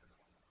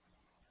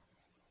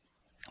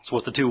 That's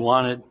what the two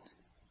wanted.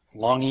 A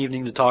long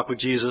evening to talk with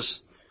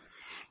Jesus.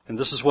 And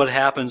this is what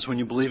happens when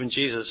you believe in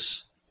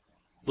Jesus.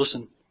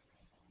 Listen,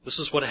 this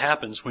is what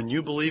happens when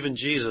you believe in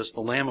Jesus,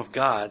 the Lamb of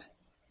God.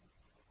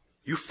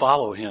 You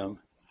follow Him,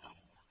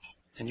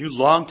 and you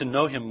long to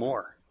know Him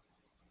more.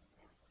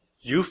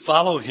 You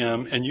follow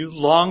Him, and you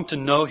long to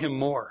know Him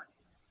more.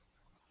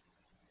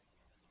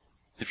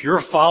 If you're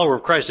a follower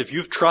of Christ, if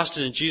you've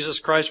trusted in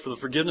Jesus Christ for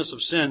the forgiveness of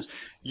sins,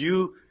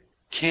 you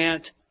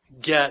can't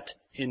get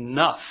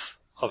enough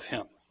of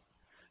Him.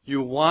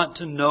 You want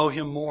to know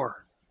Him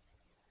more.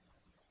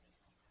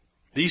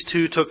 These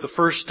two took the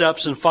first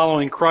steps in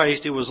following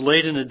Christ. It was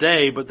late in the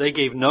day, but they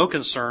gave no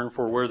concern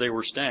for where they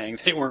were staying.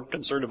 They weren't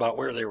concerned about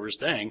where they were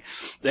staying.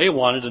 They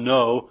wanted to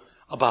know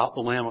about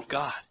the Lamb of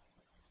God.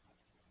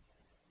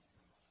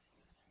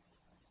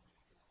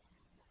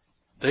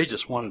 They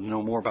just wanted to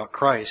know more about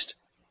Christ.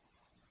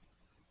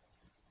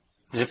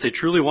 And if they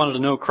truly wanted to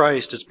know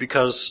Christ, it's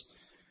because,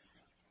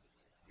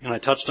 and I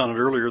touched on it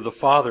earlier, the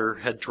Father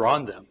had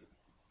drawn them.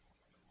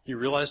 You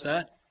realize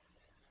that?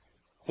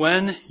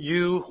 When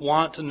you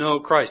want to know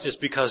Christ, it's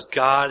because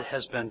God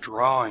has been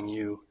drawing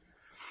you.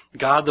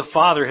 God the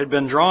Father had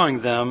been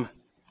drawing them.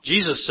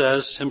 Jesus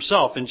says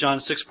Himself in John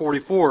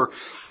 6:44,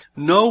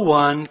 "No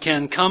one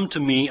can come to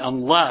me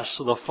unless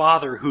the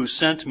Father who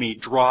sent me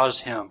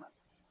draws him."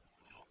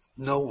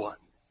 No one.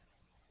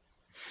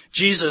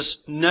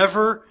 Jesus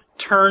never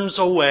turns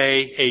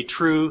away a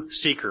true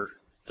seeker,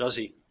 does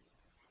He?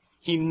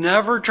 He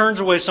never turns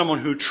away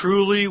someone who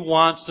truly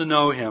wants to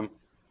know Him.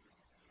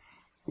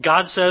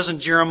 God says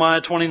in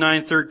Jeremiah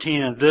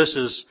 29:13, and this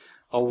is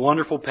a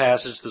wonderful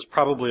passage that's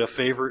probably a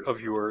favorite of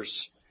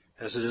yours,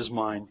 as it is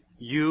mine.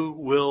 You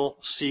will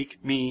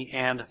seek me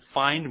and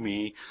find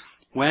me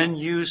when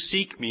you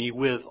seek me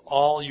with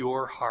all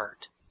your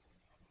heart.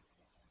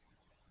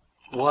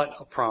 What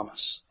a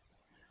promise.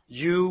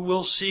 You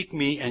will seek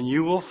me and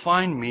you will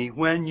find me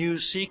when you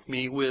seek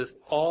me with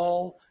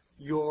all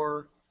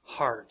your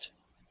heart.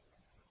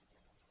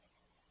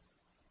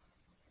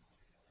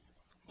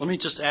 Let me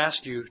just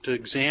ask you to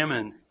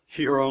examine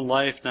your own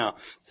life now.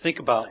 Think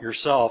about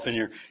yourself and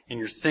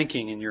your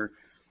thinking and your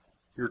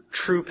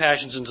true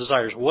passions and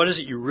desires. What is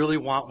it you really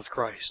want with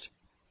Christ?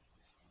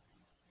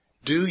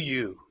 Do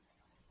you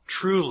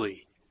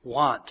truly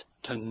want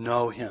to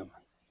know Him?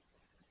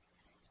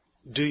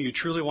 Do you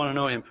truly want to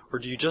know Him, or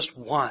do you just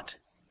want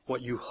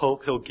what you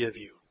hope He'll give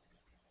you?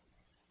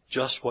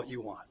 Just what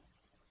you want.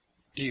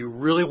 Do you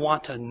really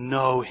want to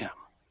know Him?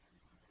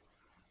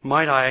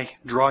 Might I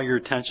draw your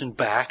attention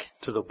back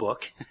to the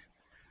book?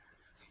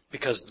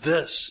 Because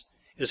this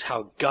is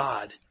how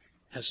God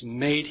has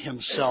made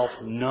Himself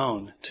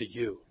known to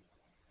you.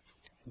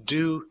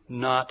 Do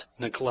not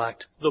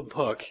neglect the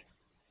book.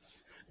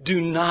 Do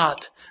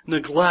not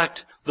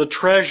neglect the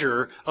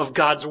treasure of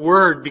God's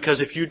Word,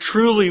 because if you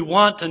truly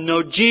want to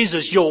know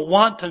Jesus, you'll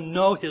want to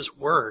know His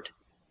Word.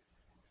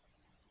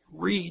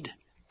 Read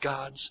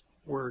God's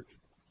Word.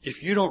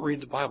 If you don't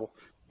read the Bible,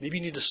 maybe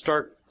you need to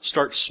start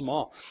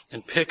small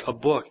and pick a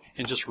book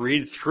and just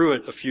read through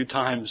it a few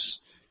times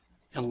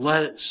and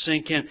let it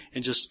sink in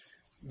and just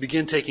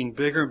begin taking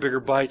bigger and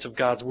bigger bites of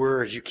God's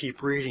Word as you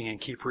keep reading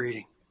and keep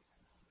reading.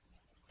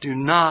 Do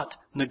not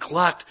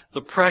neglect the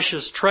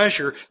precious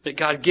treasure that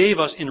God gave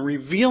us in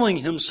revealing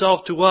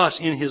Himself to us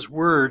in His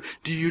Word.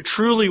 Do you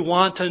truly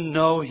want to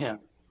know Him?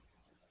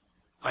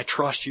 I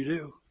trust you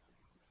do.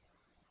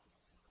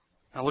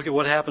 Now look at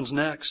what happens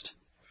next.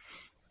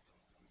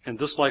 And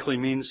this likely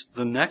means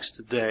the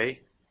next day.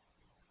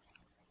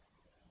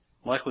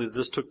 Likely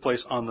this took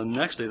place on the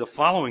next day, the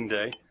following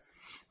day.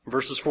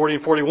 Verses 40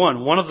 and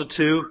 41. One of the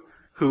two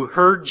who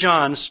heard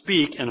John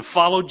speak and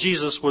followed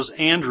Jesus was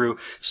Andrew,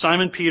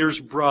 Simon Peter's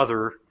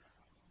brother.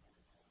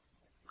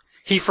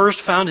 He first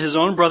found his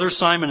own brother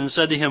Simon and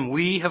said to him,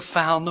 "We have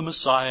found the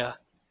Messiah."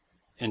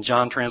 And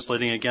John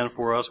translating again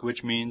for us,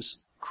 which means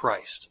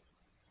Christ.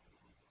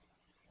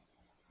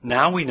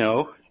 Now we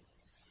know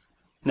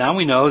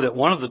that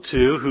one of the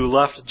two who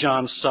left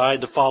John's side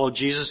to follow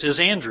Jesus is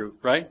Andrew,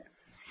 right?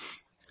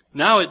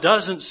 Now it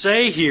doesn't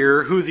say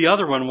here who the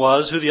other one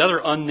was, who the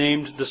other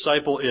unnamed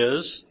disciple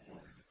is.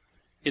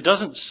 It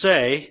doesn't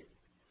say,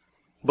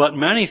 but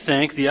many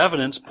think the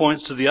evidence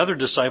points to the other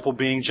disciple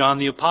being John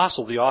the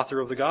Apostle, the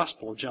author of the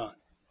Gospel of John.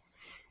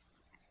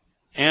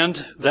 And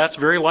that's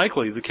very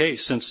likely the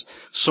case, since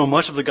so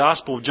much of the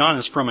Gospel of John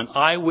is from an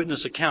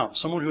eyewitness account,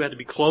 someone who had to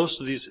be close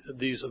to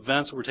these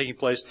events that were taking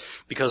place,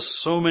 because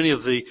so many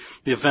of the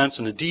events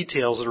and the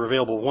details that are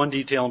available, one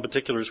detail in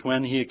particular is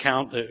when he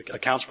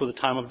accounts for the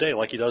time of day,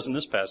 like he does in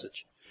this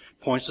passage.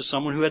 Points to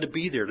someone who had to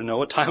be there to know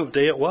what time of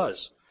day it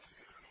was.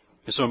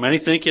 And so many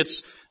think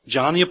it's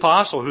John the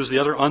Apostle, who's the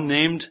other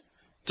unnamed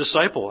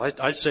disciple.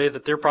 I'd say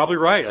that they're probably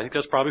right. I think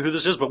that's probably who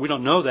this is, but we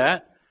don't know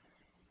that.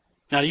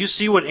 Now, do you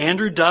see what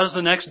Andrew does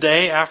the next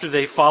day after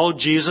they followed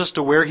Jesus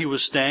to where he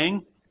was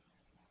staying?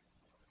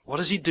 What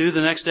does he do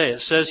the next day? It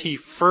says he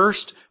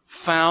first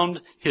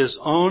found his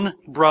own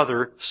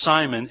brother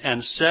Simon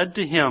and said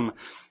to him,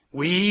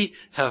 "We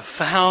have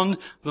found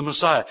the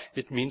Messiah."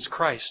 It means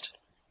Christ.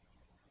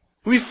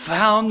 We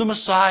found the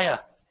Messiah.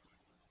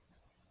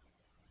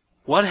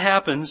 What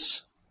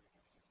happens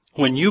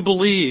when you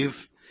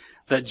believe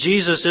that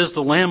Jesus is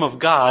the Lamb of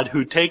God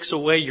who takes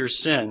away your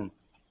sin?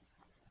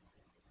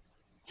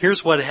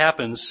 Here's what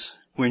happens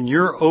when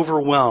you're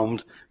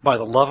overwhelmed by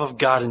the love of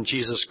God in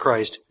Jesus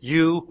Christ.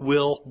 You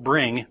will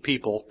bring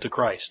people to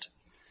Christ.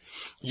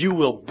 You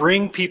will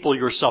bring people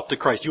yourself to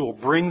Christ. You will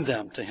bring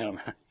them to Him.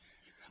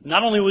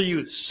 Not only will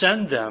you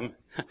send them,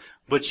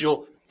 but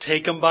you'll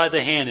take them by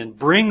the hand and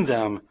bring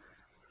them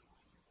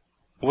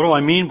What do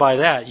I mean by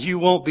that? You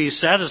won't be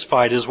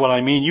satisfied is what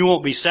I mean. You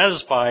won't be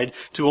satisfied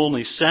to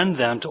only send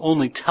them, to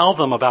only tell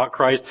them about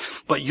Christ,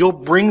 but you'll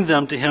bring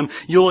them to Him.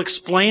 You'll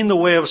explain the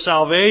way of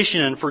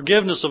salvation and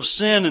forgiveness of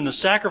sin and the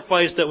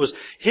sacrifice that was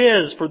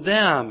His for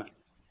them.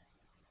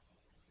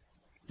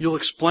 You'll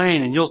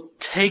explain and you'll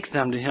take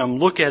them to Him.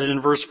 Look at it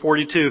in verse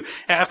 42.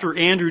 After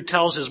Andrew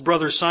tells his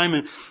brother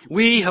Simon,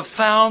 "We have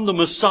found the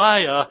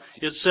Messiah,"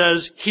 it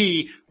says,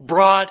 he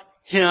brought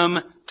him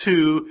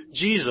to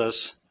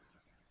Jesus.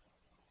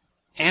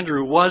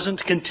 Andrew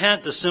wasn't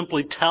content to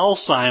simply tell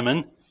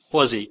Simon,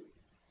 was he?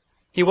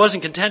 He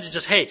wasn't content to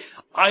just, "Hey,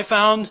 I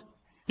found,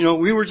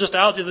 we were just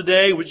out the other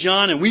day with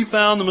John and we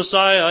found the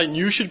Messiah and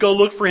you should go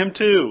look for Him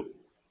too."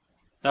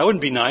 That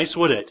wouldn't be nice,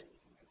 would it?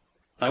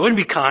 That wouldn't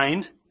be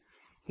kind.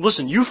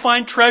 Listen, you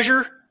find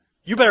treasure,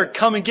 you better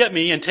come and get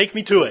me and take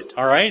me to it,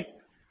 all right?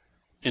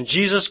 And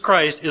Jesus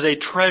Christ is a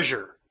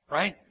treasure,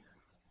 right?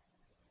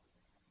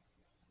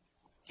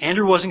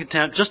 Andrew wasn't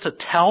content just to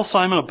tell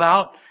Simon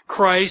about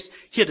Christ.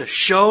 He had to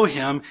show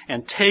him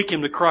and take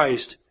him to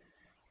Christ.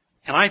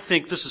 And I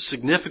think this is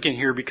significant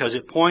here because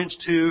it points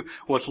to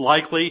what's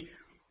likely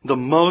the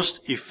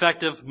most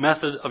effective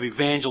method of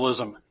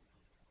evangelism.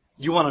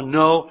 You want to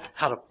know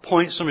how to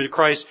point somebody to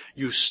Christ,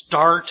 you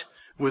start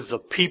with the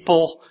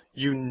people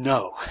you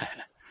know,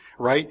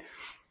 right?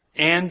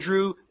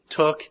 Andrew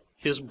took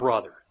his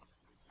brother.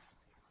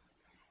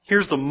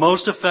 Here's the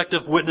most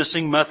effective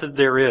witnessing method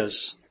there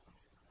is.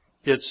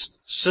 It's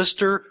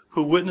sister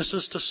who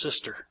witnesses to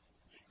sister.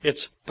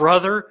 It's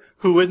brother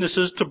who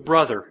witnesses to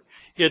brother.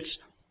 It's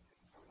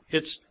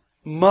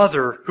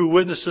mother who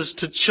witnesses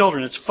to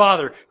children. It's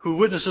father who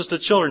witnesses to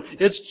children.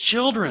 It's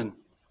children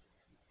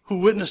who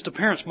witness to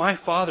parents. My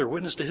father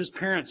witnessed to his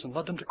parents and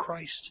led them to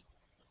Christ.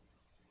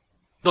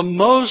 The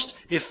most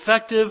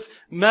effective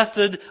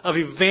method of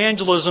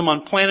evangelism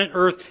on planet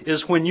Earth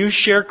is when you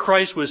share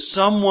Christ with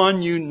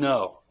someone you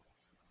know.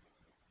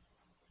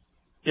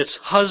 It's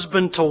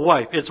husband to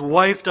wife. It's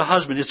wife to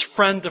husband. It's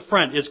friend to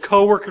friend. It's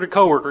coworker to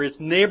coworker. It's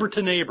neighbor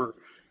to neighbor.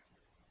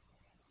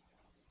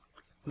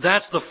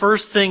 That's the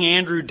first thing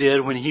Andrew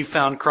did when he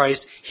found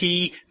Christ.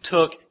 He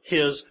took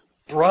his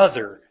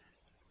brother,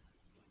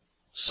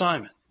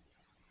 Simon,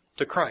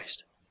 to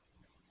Christ.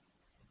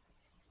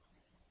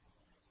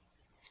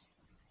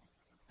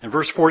 And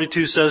verse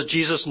 42 says,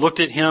 Jesus looked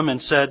at him and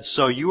said,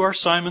 "So you are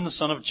Simon the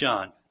son of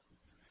John."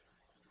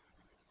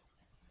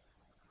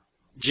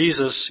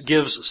 Jesus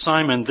gives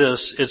Simon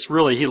this.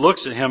 He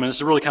looks at him and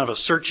it's really kind of a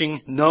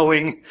searching,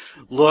 knowing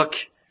look.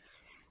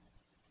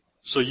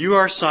 "So you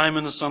are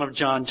Simon the son of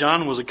John."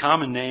 John was a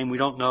common name. We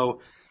don't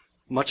know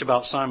much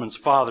about Simon's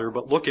father,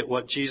 but look at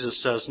what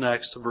Jesus says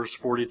next, verse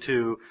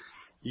 42.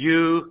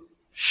 "You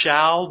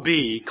shall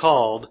be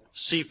called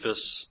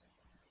Cephas,"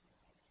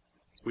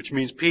 which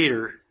means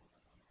Peter.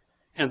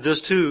 And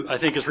this too, I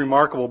think, is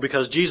remarkable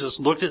because Jesus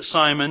looked at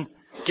Simon.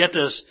 Get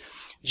this.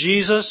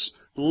 Jesus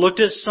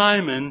looked at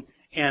Simon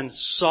and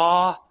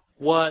saw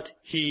what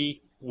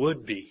he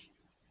would be.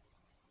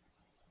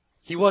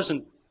 He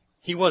wasn't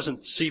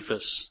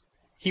Cephas.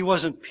 He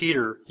wasn't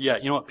Peter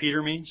yet. You know what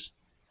Peter means?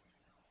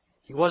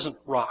 He wasn't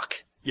rock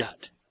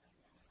yet.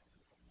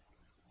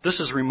 This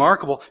is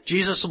remarkable.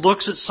 Jesus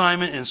looks at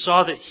Simon and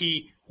saw that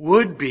he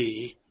would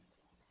be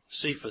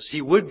Cephas.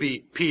 He would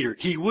be Peter.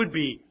 He would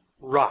be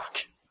rock.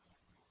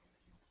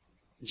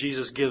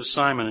 Jesus gives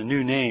Simon a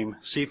new name,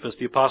 Cephas.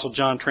 The Apostle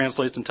John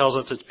translates and tells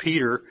us it's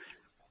Peter.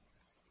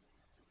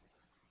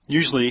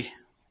 Usually,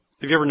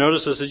 have you ever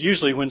noticed this? It's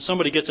usually when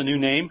somebody gets a new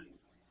name,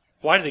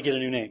 why do they get a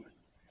new name?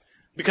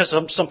 Because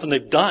of something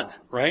they've done,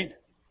 right?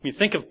 I mean,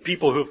 think of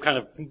people who've kind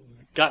of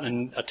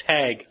gotten a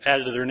tag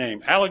added to their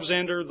name.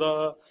 Alexander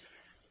the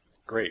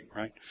Great,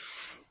 right?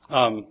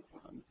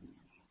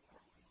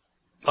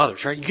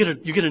 Others, right?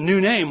 You get a new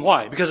name.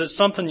 Why? Because it's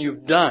something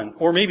you've done.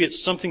 Or maybe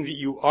it's something that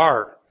you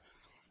are.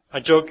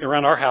 I joke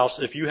around our house,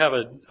 if you have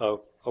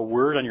a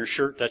word on your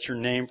shirt, that's your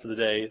name for the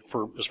day.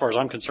 For as far as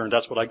I'm concerned,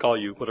 that's what I call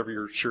you, whatever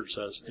your shirt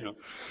says.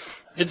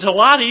 It's a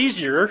lot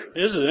easier,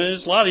 isn't it?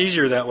 It's a lot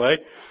easier that way.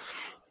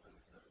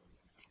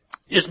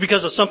 It's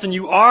because of something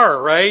you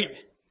are, right?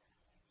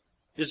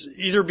 It's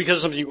either because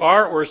of something you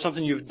are or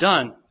something you've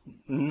done.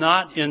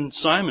 Not in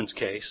Simon's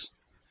case.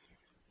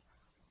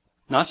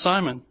 Not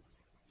Simon.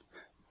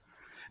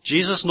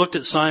 Jesus looked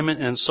at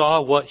Simon and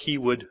saw what he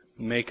would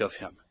make of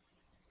him.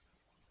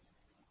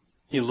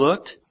 He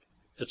looked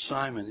at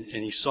Simon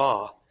and he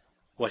saw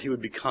what he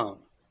would become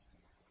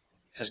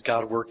as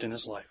God worked in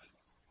his life.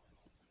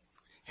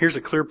 Here's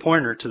a clear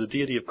pointer to the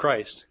deity of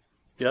Christ.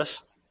 Yes?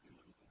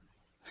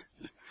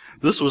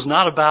 This was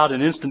not about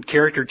an instant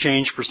character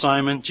change for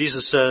Simon.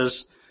 Jesus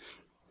says,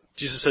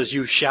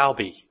 you shall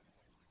be.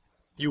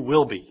 You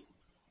will be.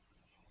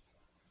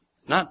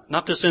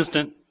 Not this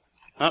instant,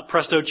 not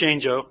presto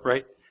changeo,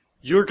 right?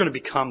 You're going to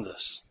become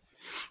this.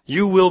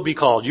 You will be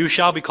called. You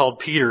shall be called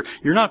Peter.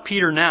 You're not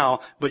Peter now,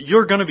 but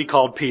you're going to be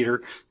called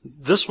Peter.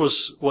 This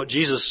was what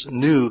Jesus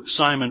knew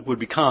Simon would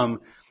become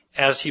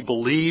as he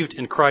believed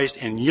in Christ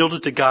and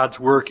yielded to God's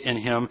work in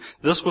him.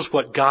 This was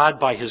what God,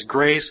 by His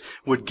grace,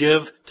 would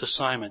give to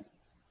Simon.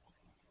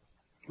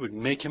 He would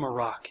make him a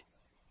rock.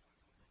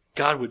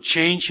 God would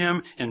change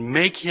him and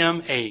make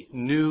him a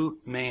new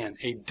man,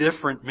 a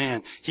different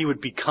man. He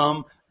would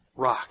become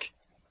rock.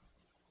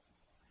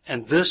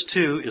 And this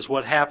too is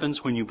what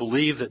happens when you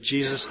believe that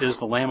Jesus is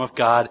the Lamb of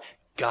God.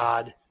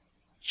 God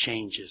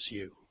changes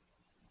you.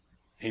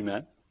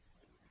 Amen.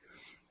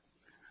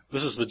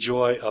 This is the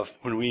joy of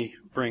when we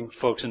bring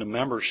folks into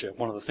membership.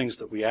 One of the things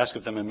that we ask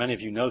of them, and many of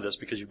you know this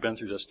because you've been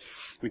through this,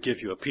 we give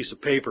you a piece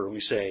of paper and we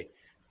say,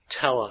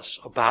 tell us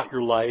about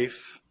your life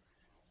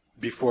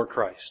before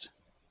Christ.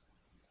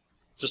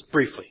 Just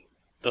briefly.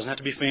 Doesn't have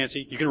to be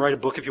fancy. You can write a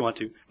book if you want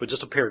to, but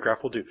just a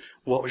paragraph will do.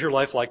 What was your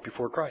life like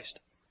before Christ?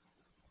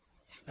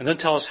 And then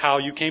tell us how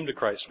you came to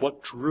Christ.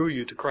 What drew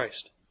you to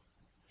Christ?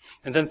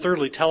 And then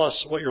thirdly, tell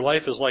us what your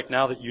life is like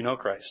now that you know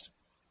Christ.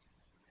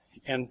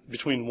 And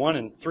between 1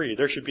 and 3,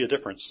 there should be a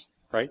difference,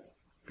 right?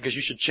 Because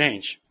you should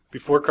change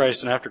before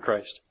Christ and after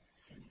Christ.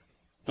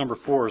 Number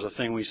 4 is a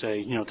thing we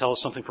say, tell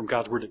us something from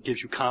God's Word that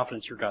gives you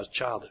confidence you're God's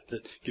child,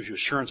 that gives you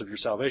assurance of your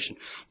salvation.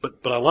 But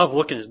I love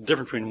looking at the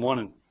difference between 1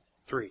 and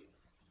 3.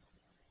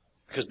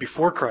 Because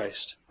before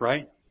Christ,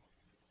 right,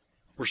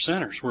 we're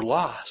sinners, we're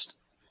lost.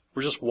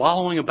 We're just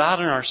wallowing about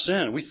in our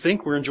sin. We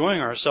think we're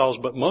enjoying ourselves,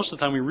 but most of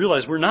the time we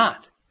realize we're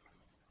not.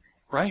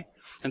 Right?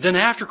 And then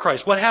after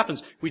Christ, what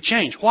happens? We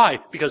change. Why?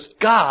 Because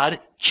God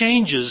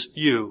changes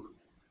you.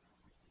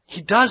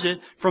 He does it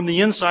from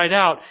the inside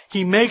out.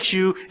 He makes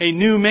you a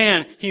new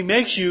man. He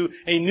makes you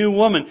a new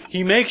woman.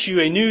 He makes you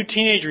a new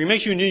teenager. He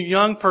makes you a new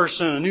young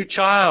person, a new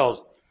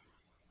child.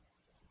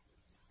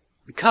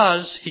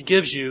 Because He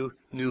gives you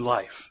new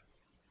life.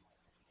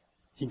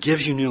 He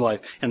gives you new life.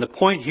 And the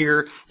point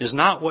here is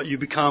not what you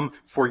become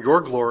for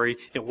your glory.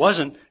 It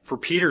wasn't for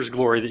Peter's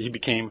glory that he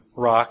became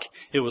rock.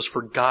 It was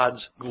for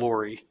God's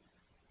glory.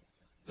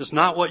 It's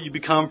not what you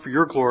become for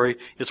your glory.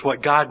 It's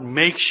what God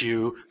makes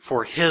you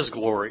for His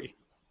glory.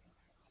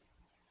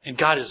 And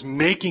God is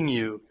making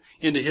you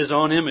into His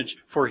own image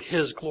for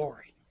His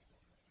glory.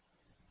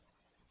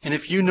 And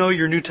if you know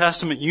your New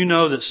Testament, you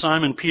know that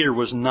Simon Peter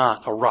was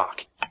not a rock.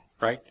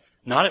 Right?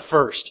 Not at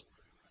first.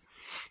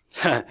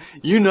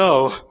 You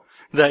know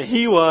that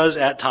he was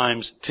at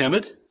times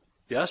timid.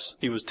 Yes,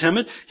 he was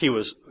timid. He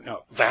was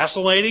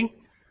vacillating.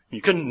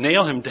 You couldn't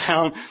nail him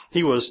down.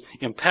 He was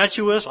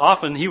impetuous.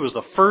 Often he was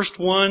the first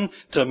one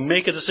to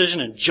make a decision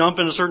and jump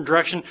in a certain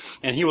direction.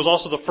 And he was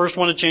also the first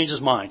one to change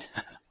his mind.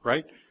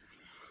 Right?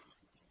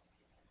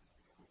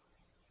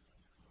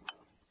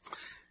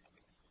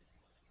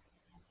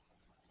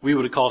 We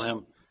would have called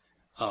him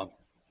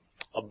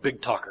a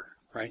big talker.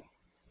 Right?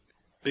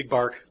 Big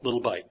bark,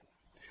 little bite.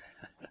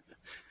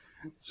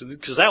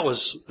 Because that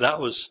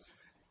was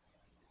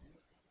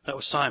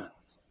Simon.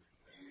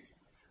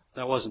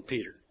 That wasn't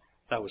Peter.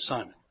 That was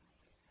Simon.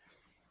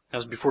 That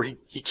was before he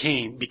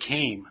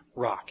became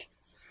rock.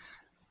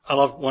 I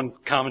love one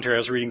commentary I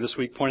was reading this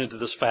week pointed to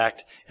this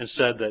fact and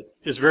said that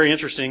it's very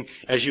interesting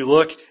as you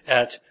look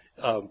at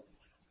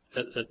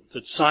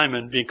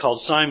Simon being called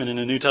Simon in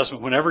the New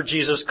Testament. Whenever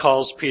Jesus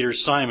calls Peter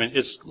Simon,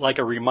 it's like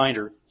a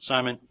reminder.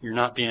 Simon, you're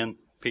not being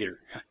Peter.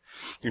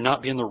 You're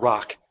not being the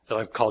rock that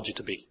I've called you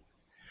to be.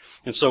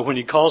 And so when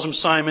He calls him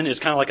Simon, it's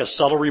kind of like a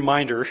subtle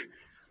reminder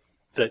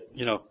that,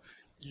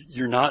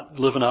 you're not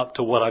living up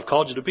to what I've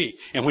called you to be.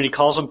 And when He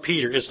calls him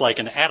Peter, it's like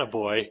an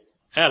attaboy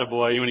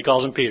when He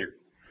calls him Peter.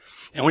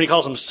 And when He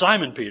calls him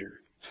Simon Peter,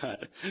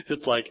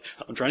 it's like,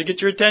 I'm trying to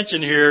get your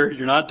attention here.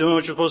 You're not doing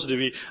what you're supposed to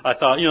be. I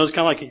thought, it's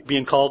kind of like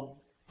being called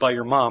by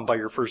your mom by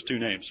your first 2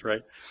 names,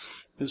 right?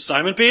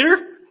 Simon Peter,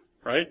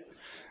 right?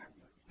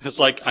 It's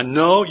like, I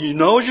know, you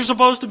know what you're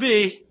supposed to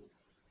be.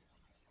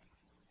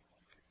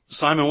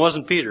 Simon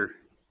wasn't Peter,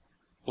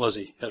 was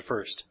he, at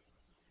first?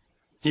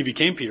 He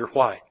became Peter.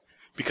 Why?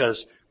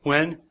 Because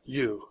when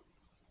you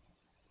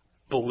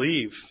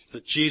believe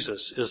that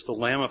Jesus is the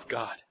Lamb of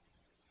God,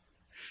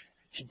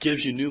 He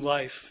gives you new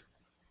life,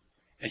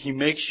 and He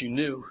makes you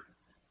new,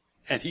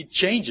 and He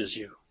changes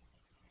you.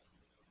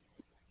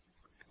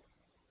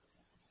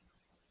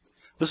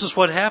 This is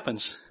what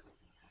happens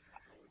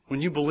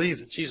when you believe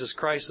that Jesus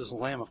Christ is the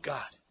Lamb of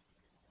God.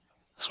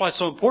 That's why it's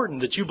so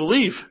important that you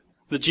believe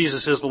that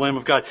Jesus is the Lamb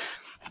of God.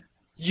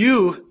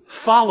 You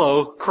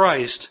follow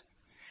Christ.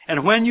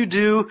 And when you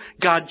do,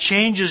 God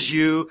changes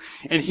you,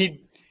 and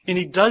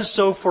He does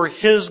so for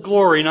His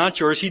glory, not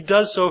yours. He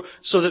does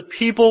so that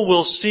people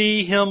will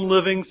see Him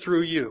living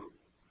through you.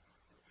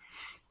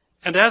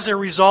 And as a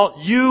result,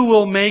 you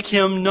will make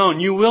Him known.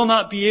 You will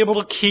not be able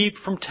to keep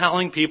from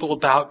telling people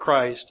about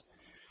Christ.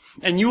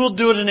 And you will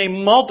do it in a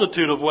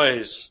multitude of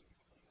ways.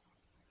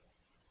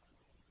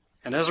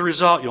 And as a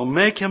result, you'll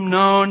make Him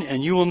known,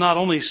 and you will not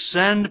only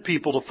send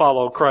people to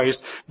follow Christ,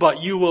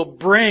 but you will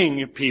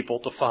bring people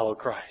to follow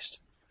Christ.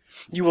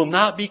 You will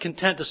not be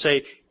content to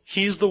say,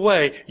 He's the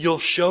way. You'll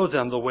show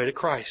them the way to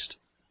Christ.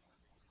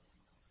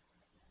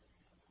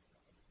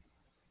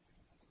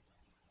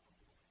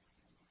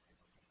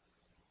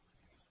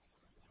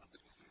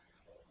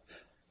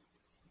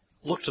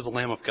 Look to the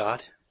Lamb of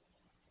God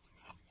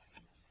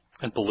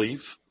and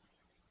believe.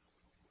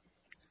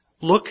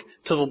 Look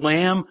to the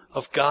Lamb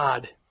of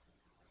God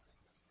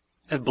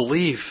and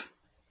believe.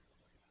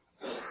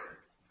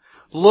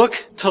 Look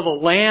to the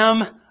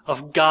Lamb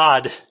of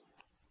God,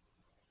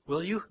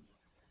 will you?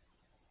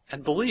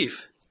 And believe.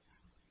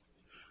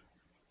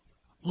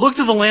 Look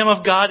to the Lamb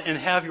of God and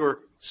have your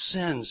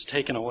sins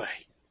taken away.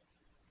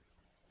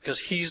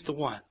 Because He's the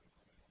one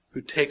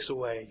who takes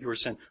away your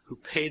sin, who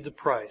paid the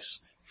price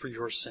for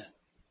your sin,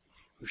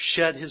 who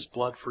shed His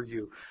blood for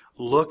you.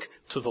 Look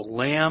to the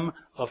Lamb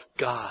of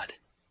God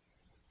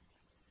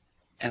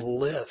and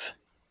live.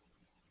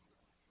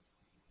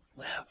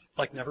 Live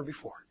like never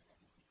before.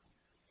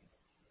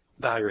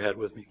 Bow your head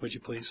with me, would you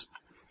please?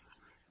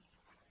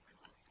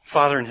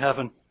 Father in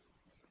heaven,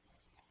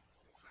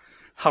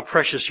 how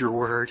precious your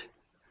word.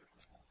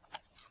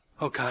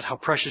 Oh God, how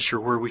precious your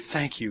word. We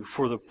thank you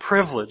for the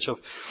privilege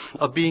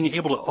of being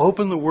able to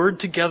open the word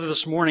together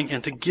this morning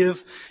and to give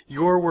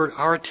your word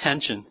our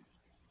attention.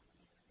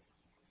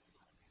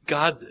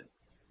 God,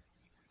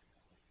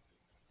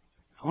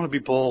 I want to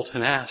be bold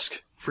and ask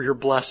for your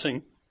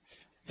blessing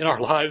in our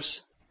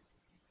lives.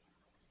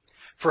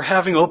 For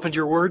having opened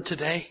your word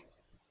today.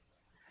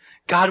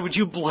 God, would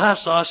you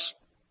bless us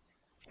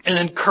and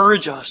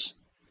encourage us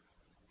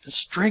and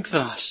strengthen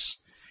us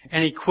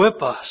and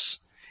equip us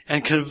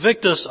and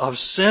convict us of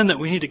sin that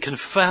we need to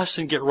confess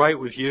and get right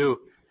with you.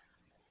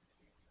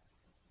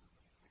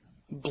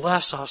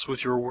 Bless us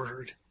with your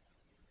word.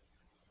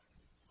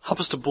 Help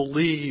us to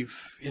believe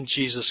in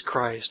Jesus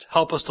Christ.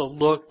 Help us to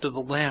look to the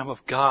Lamb of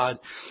God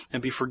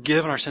and be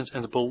forgiven our sins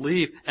and to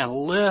believe and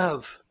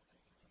live.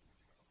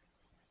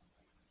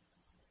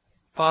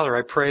 Father,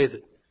 I pray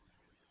that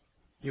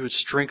you would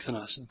strengthen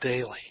us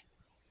daily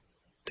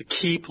to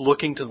keep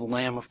looking to the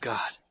Lamb of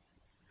God,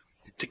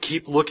 to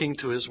keep looking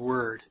to His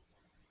Word,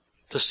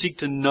 to seek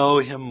to know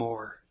Him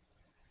more,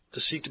 to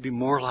seek to be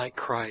more like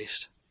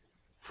Christ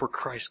for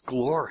Christ's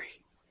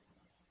glory,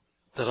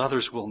 that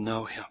others will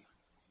know Him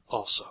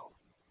also.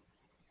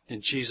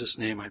 In Jesus'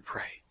 name I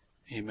pray.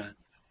 Amen.